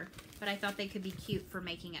sampler. But I thought they could be cute for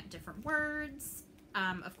making up different words.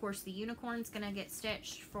 Of course, the unicorn's going to get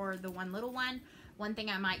stitched for the one little one. One thing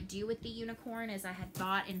I might do with the unicorn is I had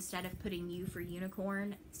thought instead of putting U for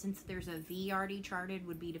unicorn, since there's a V already charted,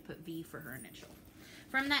 would be to put V for her initial.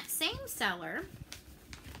 From that same seller,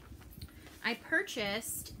 I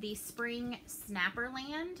purchased the Spring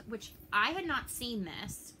Snapperland, which I had not seen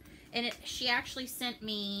this. And she actually sent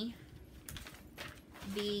me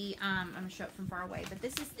the, I'm going to show it from far away, but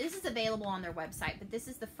this is available on their website, but this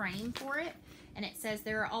is the frame for it. And it says,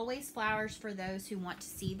 there are always flowers for those who want to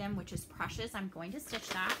see them, which is precious. I'm going to stitch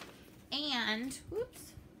that. And,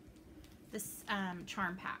 whoops, this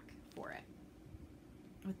charm pack for it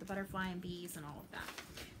with the butterfly and bees and all of that.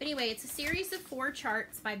 But anyway, it's a series of 4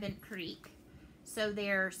 charts by Bent Creek. So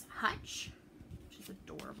there's Hutch, which is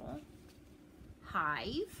adorable,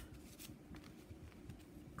 Hive,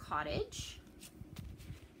 Cottage,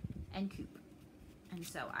 and Coop. And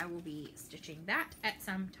so I will be stitching that at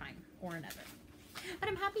some time or another. But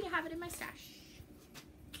I'm happy to have it in my stash.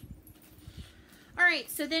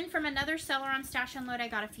 Alright, so then from another seller on Stash Unload, I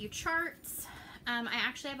got a few charts. I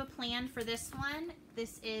actually have a plan for this one.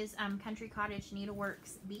 This is Country Cottage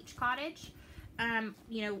Needleworks Beach Cottage.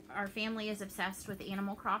 You know, our family is obsessed with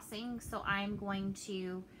Animal Crossing, so I'm going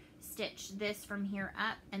to stitch this from here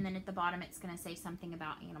up, and then at the bottom it's going to say something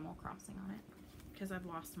about Animal Crossing on it, because I've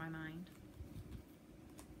lost my mind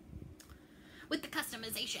with the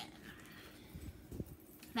customization.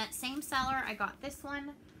 That same seller, I got this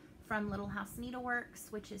one from Little House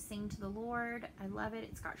Needleworks, which is Sing to the Lord. I love it.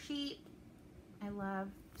 It's got sheep. I love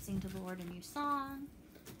Sing to the Lord a New Song,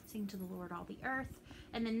 Sing to the Lord All the Earth.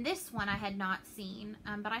 And then this one I had not seen,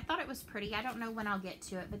 but I thought it was pretty. I don't know when I'll get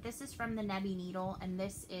to it, but this is from the Nebby Needle, and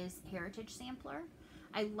this is Heritage Sampler.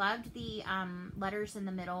 I loved the letters in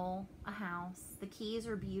the middle, a house. The keys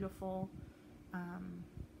are beautiful.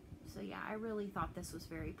 So yeah, I really thought this was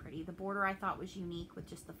very pretty. The border I thought was unique with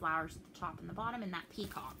just the flowers at the top and the bottom and that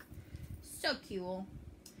peacock. So cool.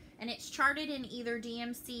 And it's charted in either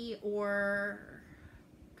DMC or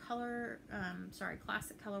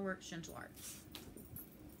Classic Colorworks Gentle Arts.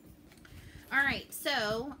 Alright,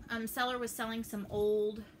 so seller was selling some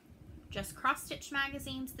old just cross-stitch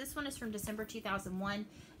magazines. This one is from December 2001,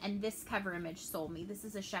 and this cover image sold me. This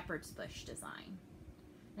is a shepherd's bush design.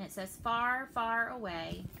 And it says, far, far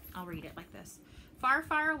away, I'll read it like this. Far,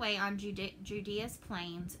 far away on Judea's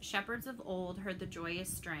plains, shepherds of old heard the joyous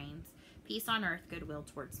strains, peace on earth, goodwill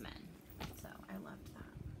towards men. So I loved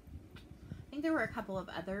that. I think there were a couple of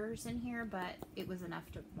others in here, but it was enough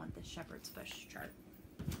to want the shepherd's bush chart.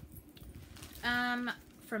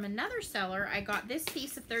 From another seller, I got this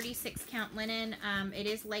piece of 36 count linen. It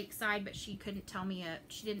is Lakeside, but she couldn't tell me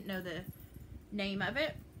she didn't know the name of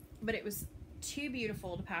it, but it was too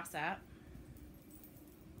beautiful to pass up.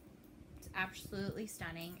 It's absolutely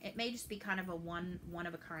stunning. It may just be kind of a one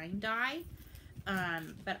of a kind dye,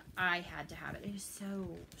 but I had to have it. It is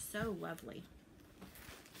so lovely.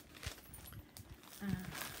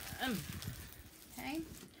 Okay.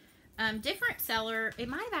 Different seller. It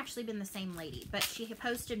might have actually been the same lady, but she had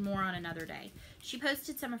posted more on another day. She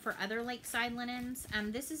posted some of her other Lakeside linens.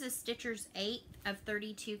 This is a Stitcher's 8 of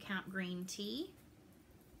 32 count green tea,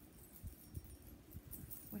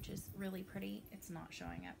 which is really pretty. It's not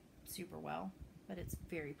showing up super well, but it's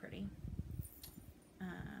very pretty.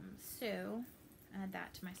 So add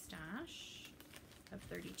that to my stash of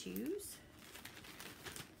 32s.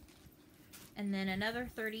 And then another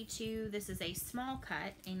 32. This is a small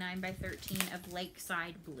cut, a 9x13 of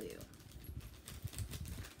Lakeside Blue.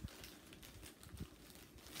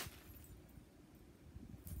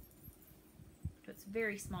 So it's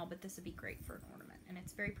very small, but this would be great for an ornament. And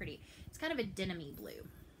it's very pretty. It's kind of a denim-y blue.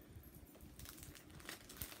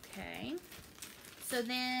 Okay. So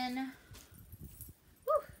then,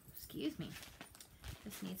 whew, excuse me.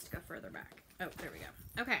 This needs to go further back. Oh, there we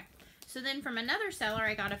go. Okay. So then from another seller,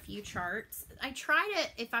 I got a few charts. I try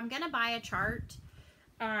to, if I'm going to buy a chart,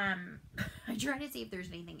 I try to see if there's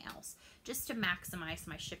anything else, just to maximize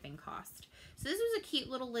my shipping cost. So this was a cute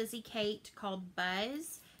little Lizzie Kate called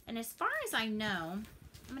Buzz. And as far as I know,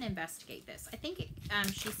 I'm going to investigate this. I think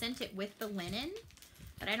she sent it with the linen,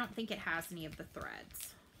 but I don't think it has any of the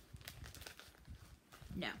threads.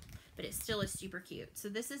 No, but it still is super cute. So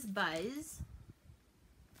this is Buzz,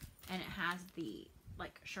 and it has the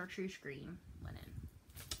like chartreuse green linen.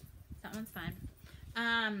 That one's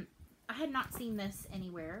fun. I had not seen this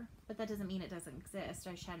anywhere, but that doesn't mean it doesn't exist.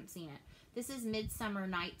 I just hadn't seen it. This is Midsummer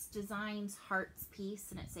Night's Designs Heart's Peace,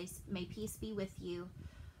 and it says, may peace be with you.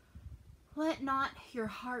 Let not your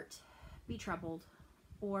heart be troubled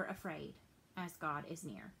or afraid, as God is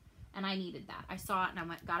near. And I needed that. I saw it and I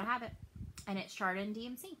went, gotta have it. And it's charted in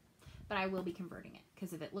DMC, but I will be converting it,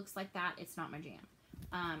 because if it looks like that, it's not my jam.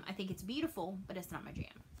 I think it's beautiful, but it's not my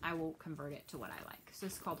jam. I will convert it to what I like. So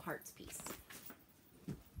it's called Heart's Peace.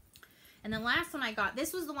 And the last one I got,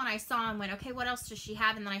 this was the one I saw and went, okay, what else does she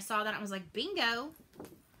have? And then I saw that and I was like, bingo.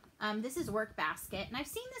 This is Work Basket. And I've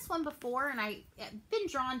seen this one before, and I've been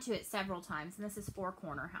drawn to it several times. And this is 4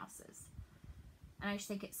 corner houses. And I just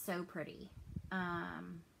think it's so pretty. So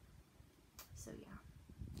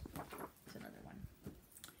yeah, it's another one.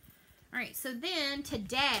 All right, so then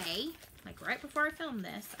today, like right before I filmed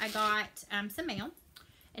this, I got some mail,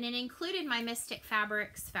 and it included my Mystic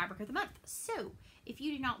Fabrics Fabric of the Month. So if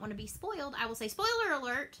you do not want to be spoiled, I will say spoiler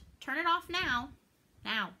alert, turn it off now.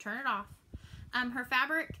 Now, turn it off. Her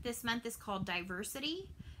fabric this month is called Diversity,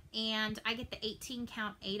 and I get the 18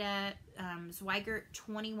 count Aida Zweigert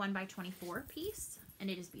 21 by 24 piece, and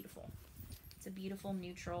it is beautiful. It's a beautiful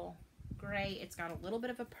neutral gray. It's got a little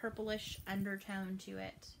bit of a purplish undertone to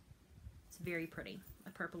it. It's very pretty,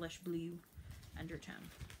 a purplish blue undertone.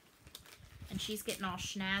 And she's getting all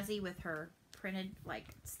snazzy with her printed like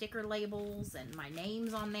sticker labels and my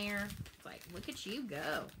name's on there. It's like, look at you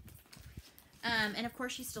go. And of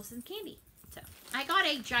course she still sends candy. So I got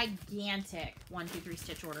a gigantic 1, 2, 3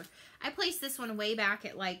 stitch order. I placed this one way back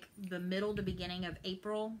at like the middle to beginning of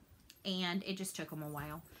April, and it just took them a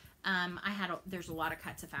while. There's a lot of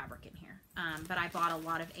cuts of fabric in here, but I bought a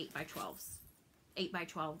lot of 8x12s,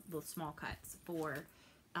 8x12 with small cuts for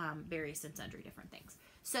various and sundry different things.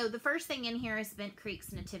 So the first thing in here is Bent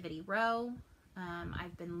Creek's Nativity Row.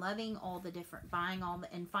 I've been loving all the different,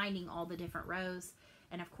 and finding all the different rows,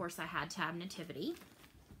 and of course I had to have Nativity.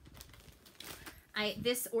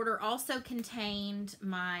 This order also contained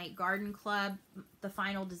my Garden Club, the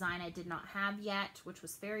final design I did not have yet, which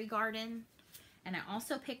was Fairy Garden. And I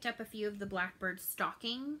also picked up a few of the Blackbird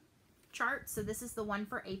stocking charts. So this is the one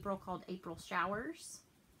for April called April Showers.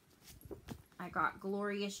 I got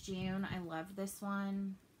Glorious June. I love this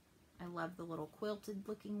one. I love the little quilted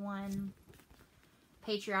looking one.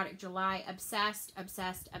 Patriotic July. Obsessed,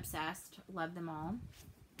 obsessed, obsessed. Love them all.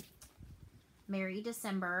 Merry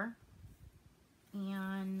December.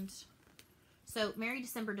 And so Merry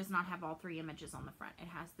December does not have all 3 images on the front. It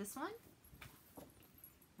has this one.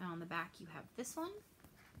 And on the back you have this one.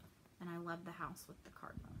 And I love the house with the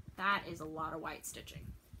cardinal. That is a lot of white stitching.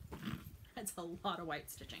 That's a lot of white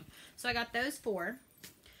stitching. So I got those 4.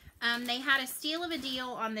 They had a steal of a deal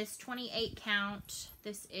on this 28 count.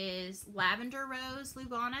 This is Lavender Rose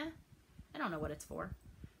Lugana. I don't know what it's for,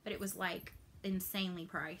 but it was like insanely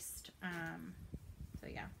priced. So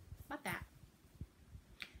yeah, bought that.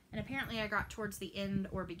 And apparently I got towards the end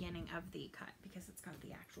or beginning of the cut because it's got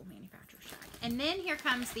the actual manufacturer's tag. And then here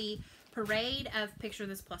comes the parade of Picture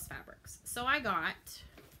This Plus fabrics. So I got,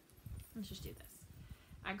 let's just do this.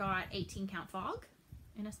 I got 18 count Fog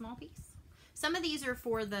in a small piece. Some of these are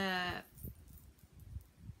for the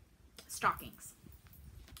stockings.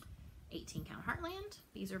 18 count Heartland.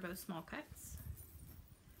 These are both small cuts.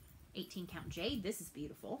 18 count Jade. This is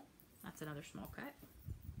beautiful. That's another small cut.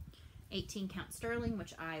 18 count Sterling,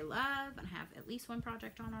 which I love and have at least one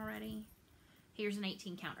project on already. Here's an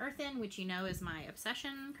 18 count Earthen, which you know is my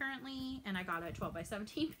obsession currently, and I got a 12 by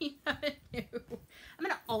 17 piece of it too. I'm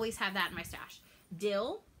gonna always have that in my stash.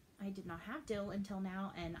 Dill, I did not have Dill until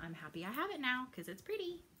now, and I'm happy I have it now because it's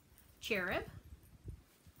pretty. Cherub,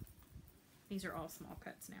 these are all small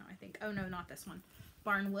cuts now, I think. Oh no, not this one.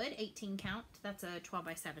 Barnwood, 18 count, that's a 12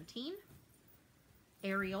 by 17.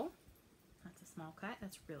 Ariel, that's a small cut.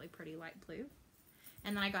 That's really pretty light blue.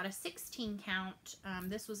 And then I got a 16 count.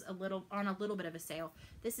 This was on a little bit of a sale.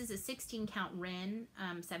 This is a 16 count Wren,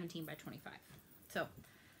 17 by 25. So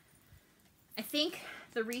I think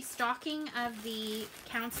the restocking of the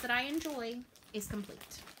counts that I enjoy is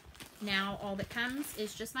complete. Now all that comes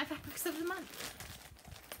is just my fabrics of the month.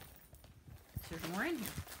 There's more in here.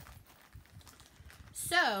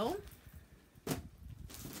 So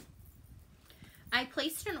I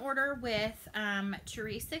placed an order with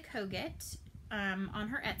Teresa Kogut on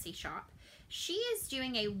her Etsy shop. She is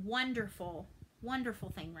doing a wonderful, wonderful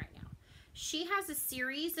thing right now. She has a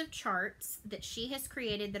series of charts that she has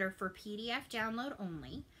created that are for PDF download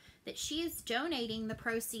only, that she is donating the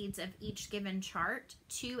proceeds of each given chart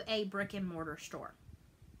to a brick and mortar store,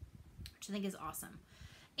 which I think is awesome.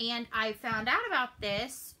 And I found out about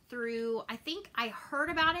this through, I think I heard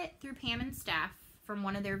about it through Pam and Steph, from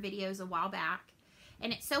one of their videos a while back.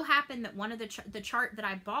 And it so happened that one of the chart that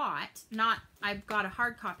I bought, not, I've got a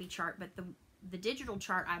hard copy chart, but the digital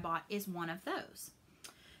chart I bought is one of those.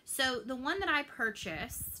 So the one that I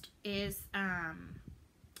purchased is,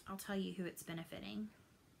 I'll tell you who it's benefiting.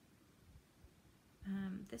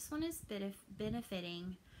 This one is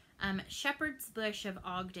benefiting Shepherd's Bush of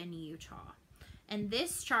Ogden, Utah. And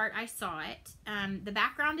this chart, I saw it. The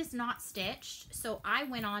background is not stitched, so I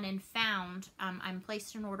went on and found, I'm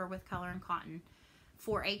placed an order with Color and Cotton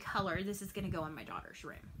for a color. This is going to go in my daughter's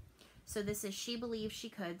room. So this is She Believed She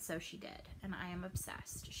Could, So She Did. And I am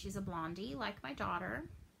obsessed. She's a blondie like my daughter.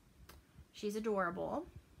 She's adorable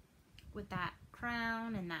with that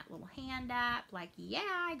crown and that little hand up. Like, yeah,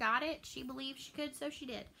 I got it. She believed she could, so she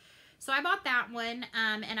did. So I bought that one,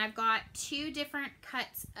 and I've got 2 different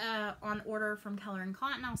cuts on order from Color and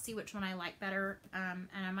Cotton. I'll see which one I like better, and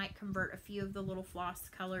I might convert a few of the little floss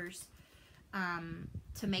colors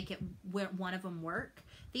to make it one of them work.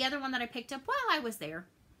 The other one that I picked up while I was there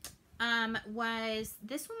was,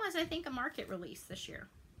 this one was, I think, a market release this year.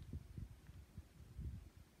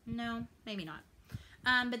 No, maybe not.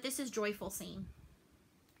 But this is Joyful Scene.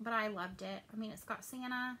 But I loved it. I mean, it's got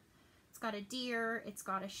Santa, it's got a deer, it's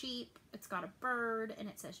got a sheep, it's got a bird, and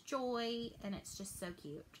it says joy, and it's just so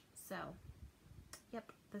cute. So,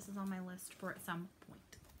 yep, this is on my list for at some point.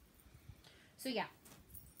 So, yeah.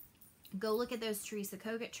 Go look at those Teresa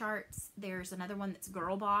Kogut charts. There's another one that's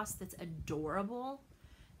Girl Boss that's adorable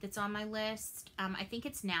that's on my list. I think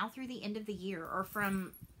it's now through the end of the year, or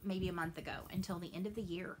from maybe a month ago until the end of the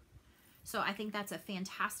year. So I think that's a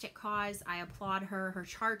fantastic cause. I applaud her. Her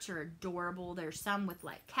charts are adorable. There's some with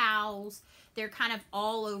like cows. They're kind of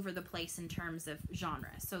all over the place in terms of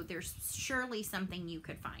genre. So there's surely something you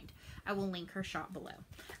could find. I will link her shop below.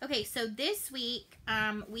 Okay, so this week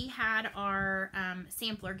we had our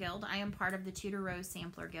Sampler Guild. I am part of the Tudor Rose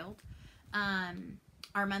Sampler Guild.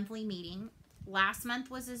 Our monthly meeting. Last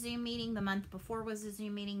month was a Zoom meeting. The month before was a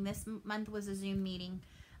Zoom meeting. This month was a Zoom meeting.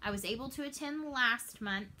 I was able to attend last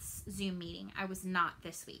month's Zoom meeting. I was not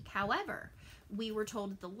this week. However, we were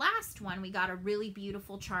told at the last one, we got a really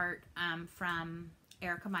beautiful chart from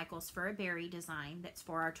Erica Michaels for a berry design that's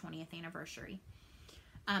for our 20th anniversary.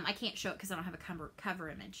 I can't show it because I don't have a cover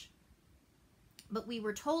image. But we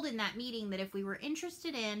were told in that meeting that if we were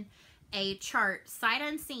interested in a chart sight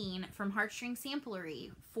unseen from Heartstring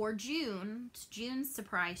Samplery for June's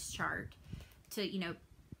surprise chart, to, you know,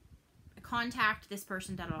 contact this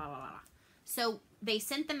person, da da da da da. So they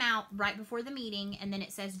sent them out right before the meeting, and then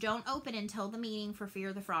it says, don't open until the meeting for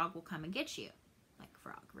fear the frog will come and get you. Like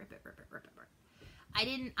frog, rip it, rip it, rip it, rip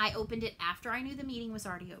it. I opened it after I knew the meeting was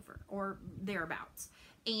already over, or thereabouts.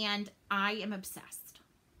 And I am obsessed.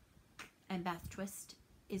 And Beth Twist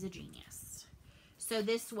is a genius. So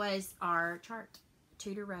this was our chart.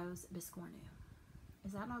 Tudor Rose Biscornu.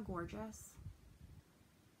 Is that not gorgeous?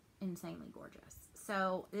 Insanely gorgeous.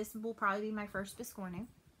 So this will probably be my first Biscornu.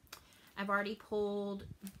 I've already pulled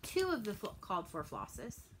 2 of the called for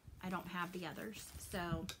flosses. I don't have the others.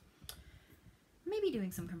 So maybe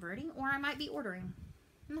doing some converting, or I might be ordering.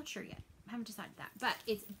 I'm not sure yet. I haven't decided that. But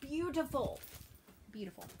it's beautiful.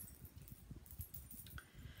 Beautiful.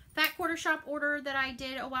 Fat Quarter Shop order that I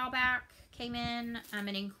did a while back came in.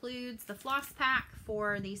 It includes the floss pack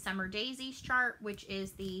for the Summer Daisies chart, which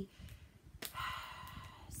is the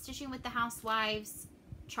Stitching with the Housewives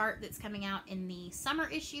chart that's coming out in the summer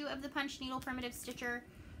issue of the Punch Needle Primitive Stitcher.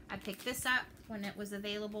 I picked this up when it was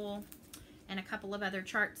available, and a couple of other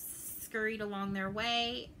charts scurried along their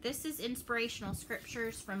way. This is Inspirational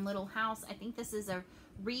Scriptures from Little House. I think this is a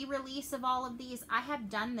re-release of all of these. I have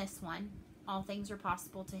done this one. All things are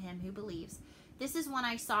possible to him who believes. This is one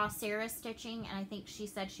I saw Sarah stitching, and I think she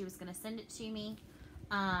said she was going to send it to me.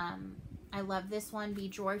 I love this one. Be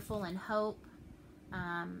joyful and hope.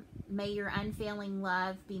 May your unfailing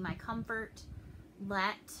love be my comfort.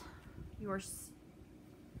 Let your...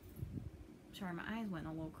 Sorry, my eyes went a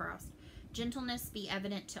little crossed. Gentleness be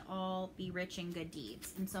evident to all. Be rich in good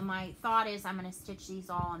deeds. And so my thought is I'm going to stitch these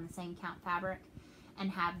all on the same count fabric and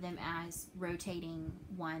have them as rotating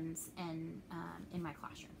ones and in my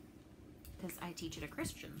classroom, because I teach at a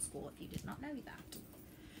Christian school, if you did not know that.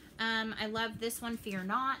 I love this one, Fear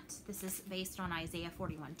Not. This is based on Isaiah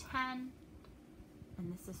 41:10,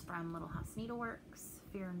 and this is from Little House Needleworks.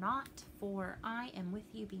 Fear not, for I am with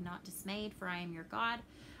you. Be not dismayed, for I am your God.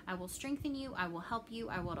 I will strengthen you. I will help you.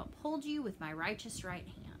 I will uphold you with my righteous right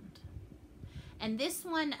hand. And this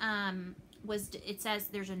one it says,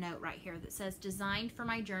 there's a note right here that says, designed for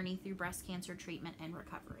my journey through breast cancer treatment and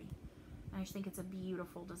recovery. I just think it's a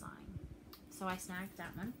beautiful design. So I snagged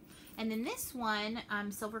that one. And then this one,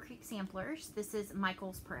 Silver Creek Samplers. This is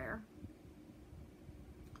Michael's Prayer.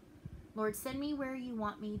 Lord, send me where you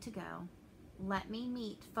want me to go. Let me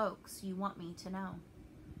meet folks you want me to know.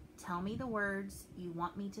 Tell me the words you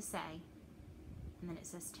want me to say. And then it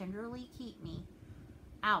says, tenderly keep me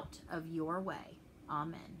out of your way.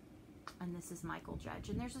 Amen. And this is Michael Judge.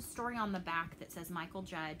 And there's a story on the back that says Michael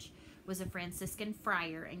Judge was a Franciscan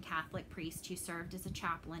friar and Catholic priest who served as a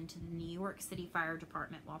chaplain to the New York City Fire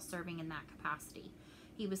Department while serving in that capacity.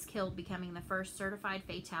 He was killed, becoming the first certified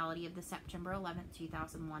fatality of the September 11th,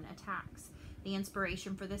 2001 attacks. The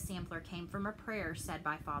inspiration for the sampler came from a prayer said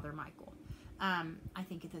by Father Michael. I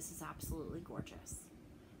think this is absolutely gorgeous.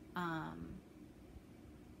 I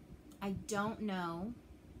don't know.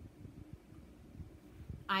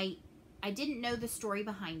 I didn't know the story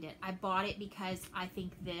behind it. I bought it because I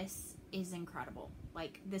think this is incredible.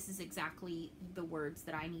 Like, this is exactly the words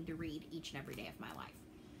that I need to read each and every day of my life.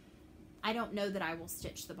 I don't know that I will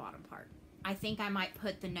stitch the bottom part. I think I might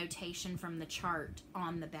put the notation from the chart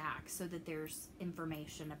on the back so that there's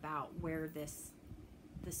information about where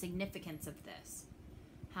the significance of this.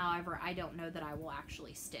 However, I don't know that I will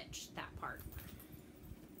actually stitch that part.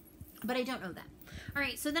 But I don't know that. All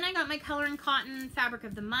right, so then I got my Color and Cotton Fabric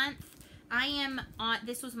of the Month. I am on,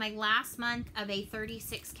 this was my last month of a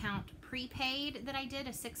 36 count prepaid that I did,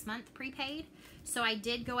 a 6-month prepaid. So I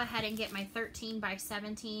did go ahead and get my 13 by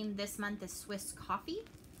 17. This month is Swiss Coffee.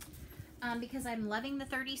 Because I'm loving the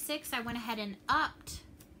 36, I went ahead and upped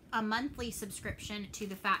a monthly subscription to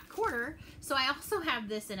the fat quarter. So I also have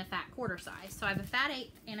this in a fat quarter size. So I have a fat 8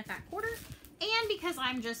 and a fat quarter. And because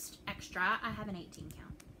I'm just extra, I have an 18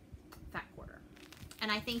 count fat quarter. And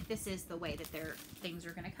I think this is the way that things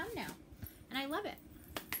are going to come now. And I love it.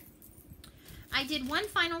 I did one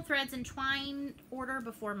final Threads and Twine order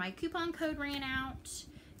before my coupon code ran out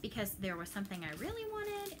because there was something I really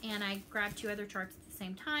wanted, and I grabbed 2 other charts at the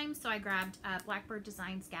same time. So I grabbed Blackbird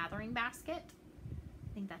Designs Gathering Basket.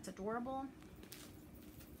 I think that's adorable.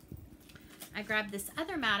 I grabbed this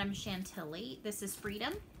other Madame Chantilly. This is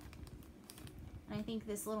Freedom. And I think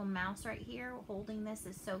this little mouse right here holding this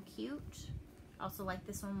is so cute. I also like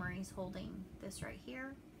this one where he's holding this right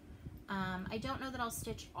here. I don't know that I'll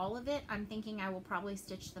stitch all of it. I'm thinking I will probably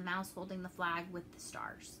stitch the mouse holding the flag with the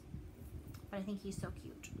stars. But I think he's so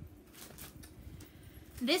cute.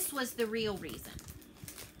 This was the real reason.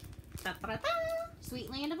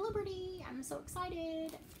 Sweet Land of Liberty. I'm so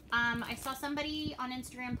excited. I saw somebody on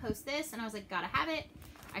Instagram post this and I was like, gotta have it.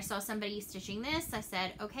 I saw somebody stitching this. I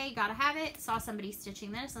said, okay, gotta have it. Saw somebody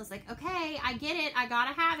stitching this. I was like, okay, I get it. I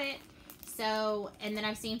gotta have it. So, and then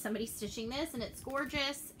I've seen somebody stitching this and it's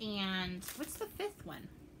gorgeous. And what's the 5th one?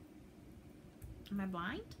 Am I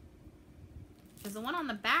blind? Because the one on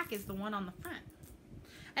the back is the one on the front.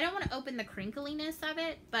 I don't want to open the crinkliness of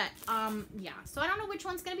it, but yeah. So I don't know which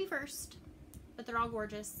one's going to be first, but they're all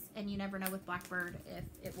gorgeous. And you never know with Blackbird if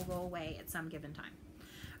it will go away at some given time.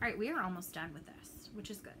 All right, we are almost done with this, which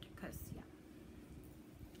is good because, yeah.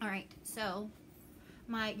 All right, so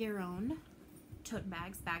my GaRon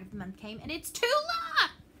Tottenbags bag of the month came, and it's Tula!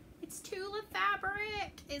 It's Tula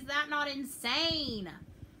fabric! Is that not insane?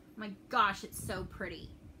 Oh my gosh, it's so pretty.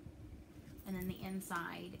 And then the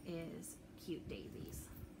inside is cute daisies.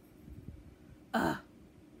 Ugh.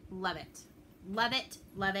 Love it. Love it,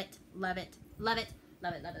 love it, love it, love it,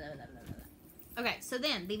 love it, love it, love it, love it, love it. Okay, so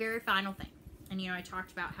then the very final thing. And you know, I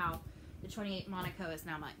talked about how the 28 Monaco is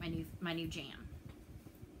now my new jam.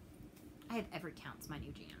 I have every count's my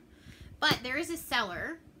new jam. But there is a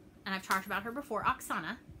seller, and I've talked about her before,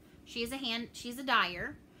 Oksana. She's a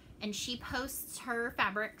dyer, and she posts her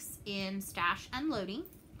fabrics in Stash Unloading,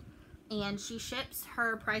 and she ships.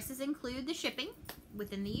 Her prices include the shipping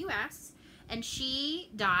within the U.S., and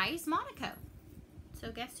she dyes Monaco.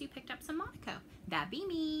 So guess who picked up some Monaco? That'd be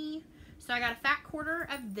me. So I got a fat quarter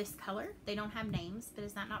of this color. They don't have names, but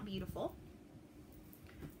is that not beautiful?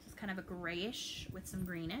 It's kind of a grayish with some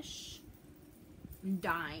greenish. I'm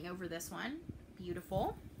dying over this one.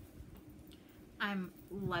 Beautiful. I'm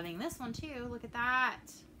loving this one too. Look at that.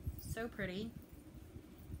 So pretty.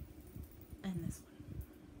 And this one.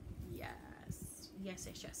 Yes. Yes,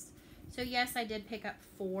 yes, yes. So yes, I did pick up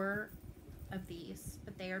 4 of these,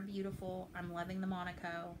 but they are beautiful. I'm loving the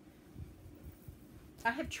Monaco.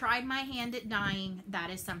 I have tried my hand at dyeing.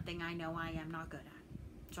 That is something I know I am not good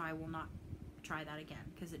at. So I will not try that again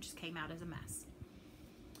because it just came out as a mess.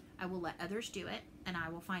 I will let others do it, and I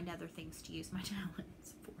will find other things to use my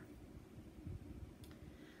talents for.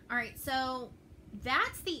 All right, so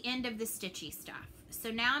that's the end of the stitchy stuff.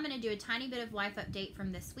 So now I'm going to do a tiny bit of life update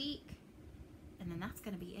from this week, and then that's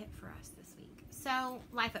going to be it for us this week. So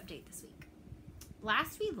life update this week.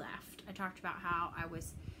 last we left, I talked about how I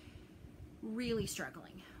was really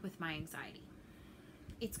struggling with my anxiety.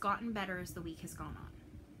 It's gotten better as the week has gone on.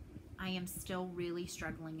 I am still really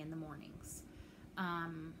struggling in the mornings.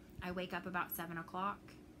 I wake up about 7 o'clock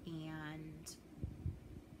and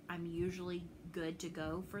I'm usually good to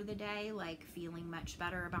go for the day, like feeling much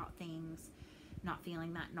better about things, not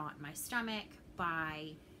feeling that knot in my stomach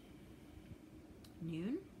by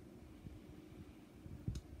noon.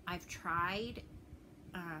 I've tried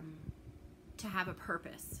to have a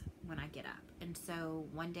purpose when I get up. And so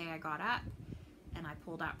one day I got up and I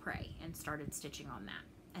pulled out Pray and started stitching on that.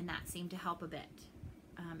 And that seemed to help a bit.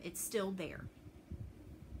 It's still there.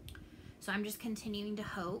 So I'm just continuing to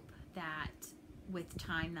hope that with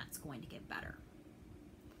time that's going to get better.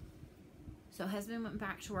 So husband went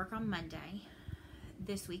back to work on Monday.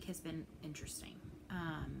 This week has been interesting.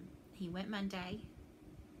 He went Monday,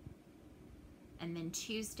 and then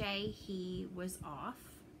Tuesday he was off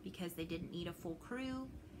because they didn't need a full crew,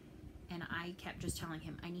 and I kept just telling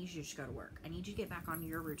him, I need you to just go to work. I need you to get back on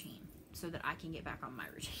your routine so that I can get back on my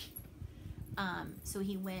routine. So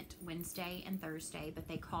he went Wednesday and Thursday, but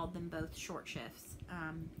they called them both short shifts.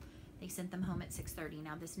 They sent them home at 6:30.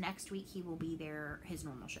 Now this next week he will be there his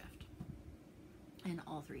normal shift, and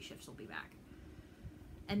all 3 shifts will be back.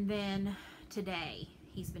 And then today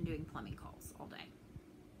he's been doing plumbing calls all day.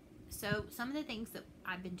 So some of the things that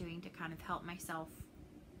I've been doing to kind of help myself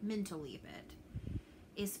mentally a bit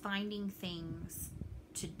is finding things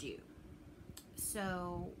to do.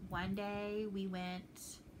 So one day we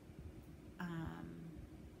went,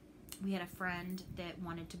 we had a friend that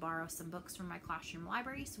wanted to borrow some books from my classroom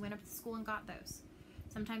library, so we went up to the school and got those.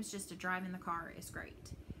 Sometimes just a drive in the car is great.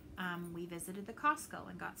 We visited the Costco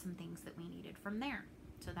and got some things that we needed from there.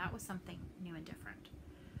 So that was something new and different.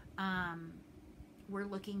 We're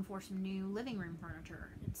looking for some new living room furniture,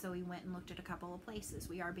 and so we went and looked at a couple of places.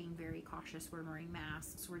 We are being very cautious. We're wearing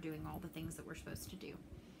masks. We're doing all the things that we're supposed to do.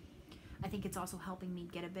 I think it's also helping me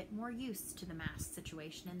get a bit more used to the mask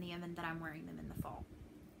situation in the event that I'm wearing them in the fall.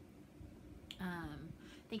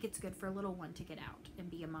 I think it's good for a little one to get out and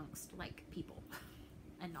be amongst like people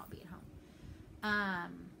and not be at home.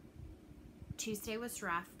 Tuesday was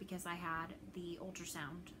rough because I had the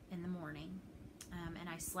ultrasound in the morning, and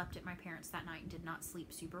I slept at my parents' that night and did not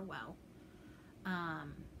sleep super well,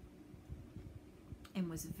 and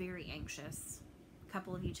was very anxious. A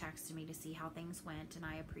couple of you texted me to see how things went, and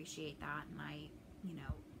I appreciate that, and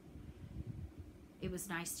it was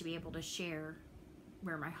nice to be able to share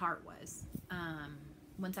where my heart was.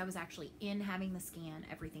 Once I was actually in having the scan,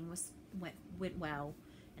 everything went well,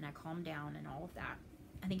 and I calmed down and all of that.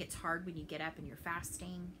 I think it's hard when you get up and you're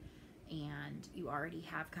fasting and you already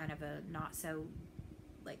have kind of a not so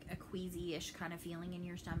like a queasy-ish kind of feeling in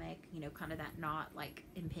your stomach, kind of that knot like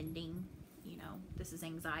impending, this is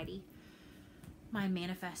anxiety. Mine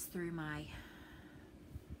manifests through my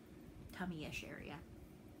tummy-ish area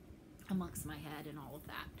amongst my head and all of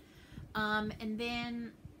that. And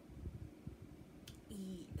then,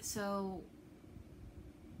 so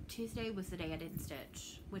Tuesday was the day I didn't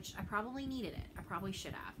stitch, which I probably needed it. I probably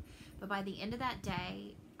should have. But by the end of that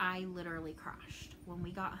day, I literally crashed. When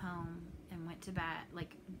we got home and went to bed,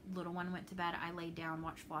 like little one went to bed, I laid down,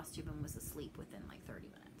 watched Flosstube, and was asleep within like 30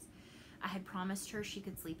 minutes. I had promised her she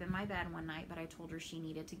could sleep in my bed one night, but I told her she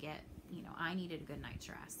needed to get, I needed a good night's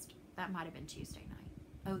rest. That might have been Tuesday night.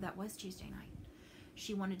 Oh, that was Tuesday night.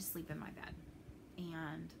 She wanted to sleep in my bed.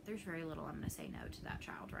 And there's very little I'm going to say no to that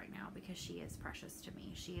child right now because she is precious to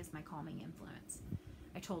me. She is my calming influence.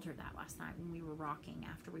 I told her that last night when we were rocking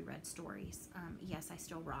after we read stories. Yes, I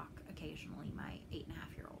still rock occasionally my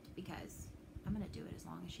 8.5-year-old because I'm going to do it as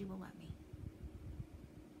long as she will let me.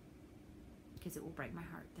 Because it will break my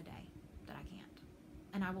heart the day that I can't.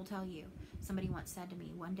 And I will tell you, somebody once said to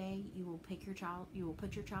me, one day you will put your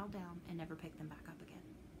child down and never pick them back up again.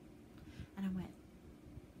 And I went,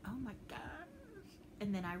 oh my gosh.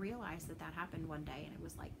 And then I realized that happened one day, and it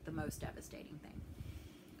was like the most devastating thing.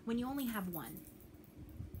 When you only have one,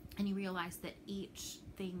 and you realize that each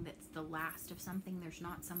thing that's the last of something, there's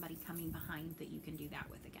not somebody coming behind that you can do that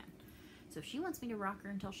with again. So if she wants me to rock her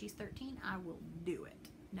until she's 13, I will do it.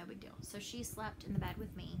 No big deal. So she slept in the bed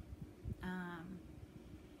with me.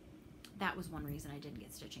 That was one reason I didn't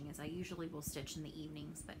get stitching, is I usually will stitch in the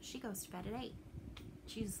evenings, but she goes to bed at 8.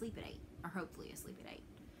 She's asleep at 8, or hopefully asleep at 8.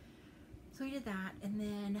 So we did that, and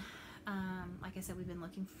then, like I said, we've been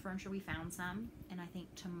looking for furniture. We found some, and I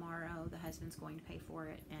think tomorrow the husband's going to pay for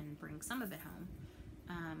it and bring some of it home.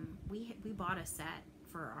 We bought a set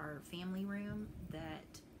for our family room that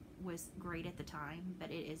was great at the time,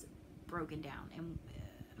 but it is broken down. And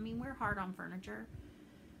I mean, we're hard on furniture,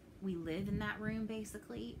 we live in that room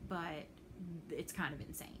basically, but it's kind of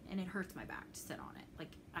insane, and it hurts my back to sit on it.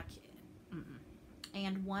 Like, I can't.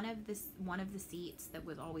 And one of the seats that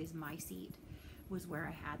was always my seat was where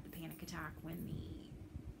I had the panic attack when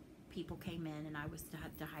the people came in and I was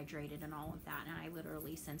dehydrated and all of that, and I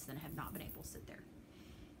literally since then have not been able to sit there.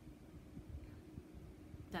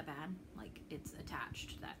 That bad? Like, it's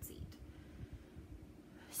attached to that seat.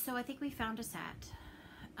 So I think we found a set.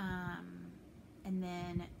 And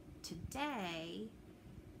then today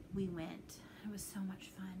we went, it was so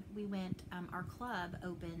much fun. We went, our club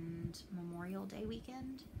opened Memorial Day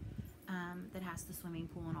weekend, that has the swimming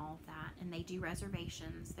pool and all of that. And they do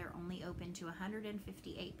reservations. They're only open to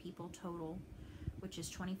 158 people total, which is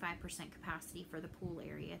 25% capacity for the pool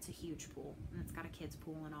area. It's a huge pool, and it's got a kids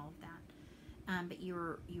pool and all of that. But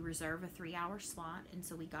you reserve a 3-hour slot, and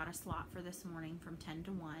so we got a slot for this morning from 10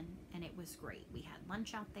 to 1, and it was great. We had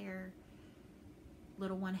lunch out there.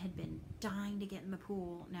 Little one had been dying to get in the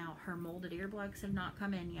pool. Now, her molded earplugs have not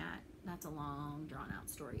come in yet. That's a long, drawn-out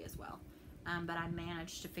story as well. But I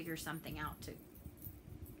managed to figure something out.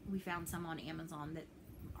 We found some on Amazon that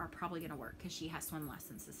are probably going to work, because she has swim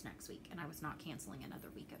lessons this next week, and I was not canceling another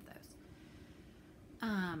week of those.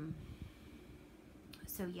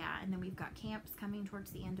 So yeah, and then we've got camps coming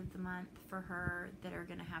towards the end of the month for her that are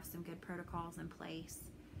going to have some good protocols in place.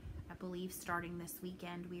 I believe starting this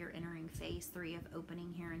weekend we are entering phase 3 of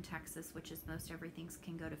opening here in Texas, which is most everything's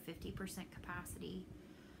can go to 50% capacity.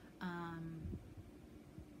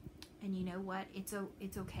 And you know what? It's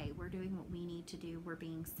okay. We're doing what we need to do. We're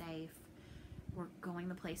being safe. We're going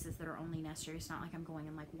the places that are only necessary. It's not like I'm going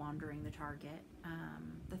and like wandering the Target.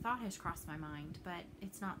 The thought has crossed my mind, but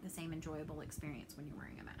it's not the same enjoyable experience when you're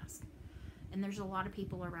wearing a mask. And there's a lot of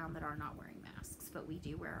people around that are not wearing masks, but we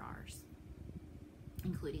do wear ours,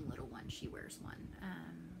 including little one. She wears one.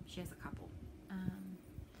 She has a couple.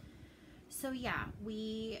 So yeah,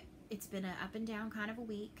 it's been an up and down kind of a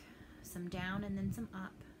week. Some down and then some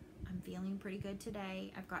up. I'm feeling pretty good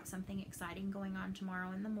today. I've got something exciting going on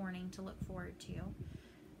tomorrow in the morning to look forward to.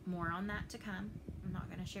 More on that to come. I'm not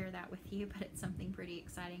going to share that with you, but it's something pretty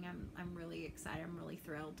exciting. I'm really excited. I'm really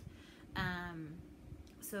thrilled.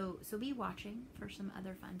 So be watching for some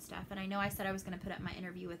other fun stuff. And I know I said I was going to put up my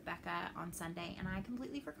interview with Becca on Sunday, and I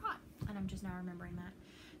completely forgot. And I'm just now remembering that.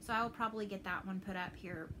 So I will probably get that one put up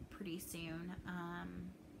here pretty soon.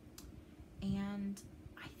 And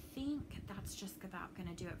I think that's just about going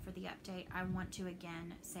to do it for the update. I want to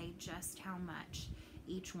again say just how much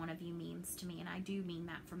each one of you means to me, and I do mean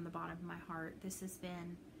that from the bottom of my heart. This has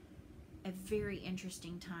been a very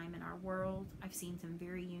interesting time in our world. I've seen some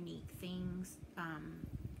very unique things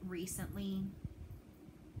recently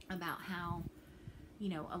about how, you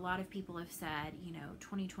know, a lot of people have said, you know,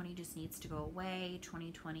 2020 just needs to go away.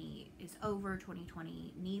 2020 is over.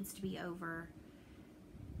 2020 needs to be over.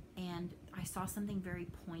 And I saw something very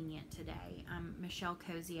poignant today. Michelle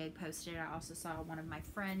Cozier posted it. I also saw one of my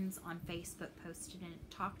friends on Facebook posted it.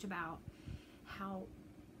 It talked about how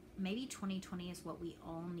maybe 2020 is what we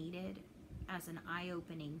all needed as an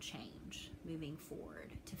eye-opening change moving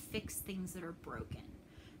forward, to fix things that are broken,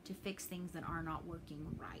 to fix things that are not working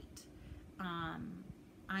right.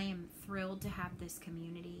 I am thrilled to have this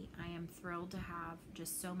community. I am thrilled to have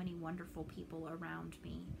just so many wonderful people around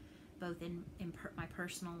me, both in my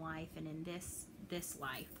personal life and in this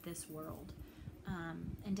life, this world,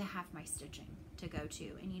 and to have my stitching to go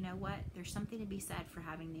to. And you know what? There's something to be said for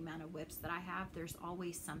having the amount of whips that I have. There's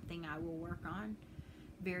always something I will work on.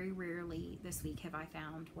 Very rarely this week have I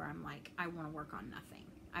found where I'm like, I want to work on nothing.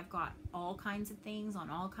 I've got all kinds of things on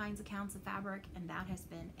all kinds of counts of fabric, and that has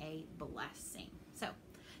been a blessing. So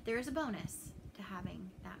there is a bonus to having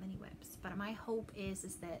that many whips. But my hope is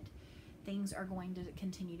that things are going to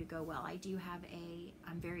continue to go well.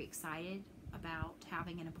 I'm very excited about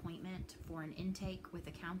having an appointment for an intake with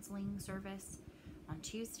a counseling service on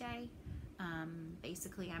Tuesday.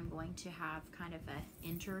 Basically, I'm going to have kind of an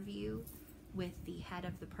interview with the head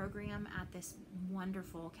of the program at this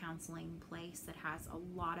wonderful counseling place that has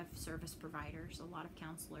a lot of service providers, a lot of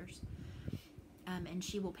counselors, and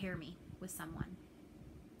she will pair me with someone.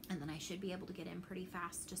 And then I should be able to get in pretty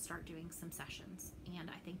fast to start doing some sessions. And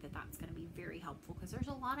I think that that's going to be very helpful, because there's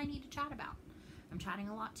a lot I need to chat about. I'm chatting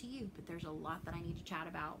a lot to you, but there's a lot that I need to chat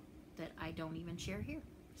about that I don't even share here.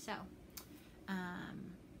 So,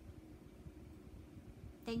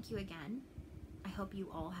 thank you again. I hope you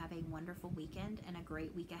all have a wonderful weekend and a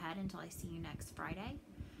great week ahead until I see you next Friday.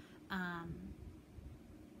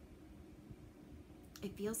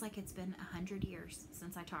 It feels like it's been 100 years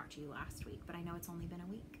since I talked to you last week, but I know it's only been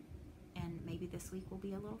a week. And maybe this week will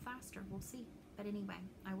be a little faster. We'll see. But anyway,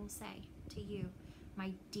 I will say to you,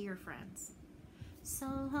 my dear friends. So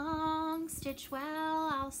long, stitch well,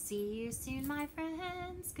 I'll see you soon, my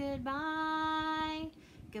friends. Goodbye.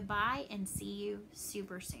 Goodbye, and see you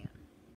super soon.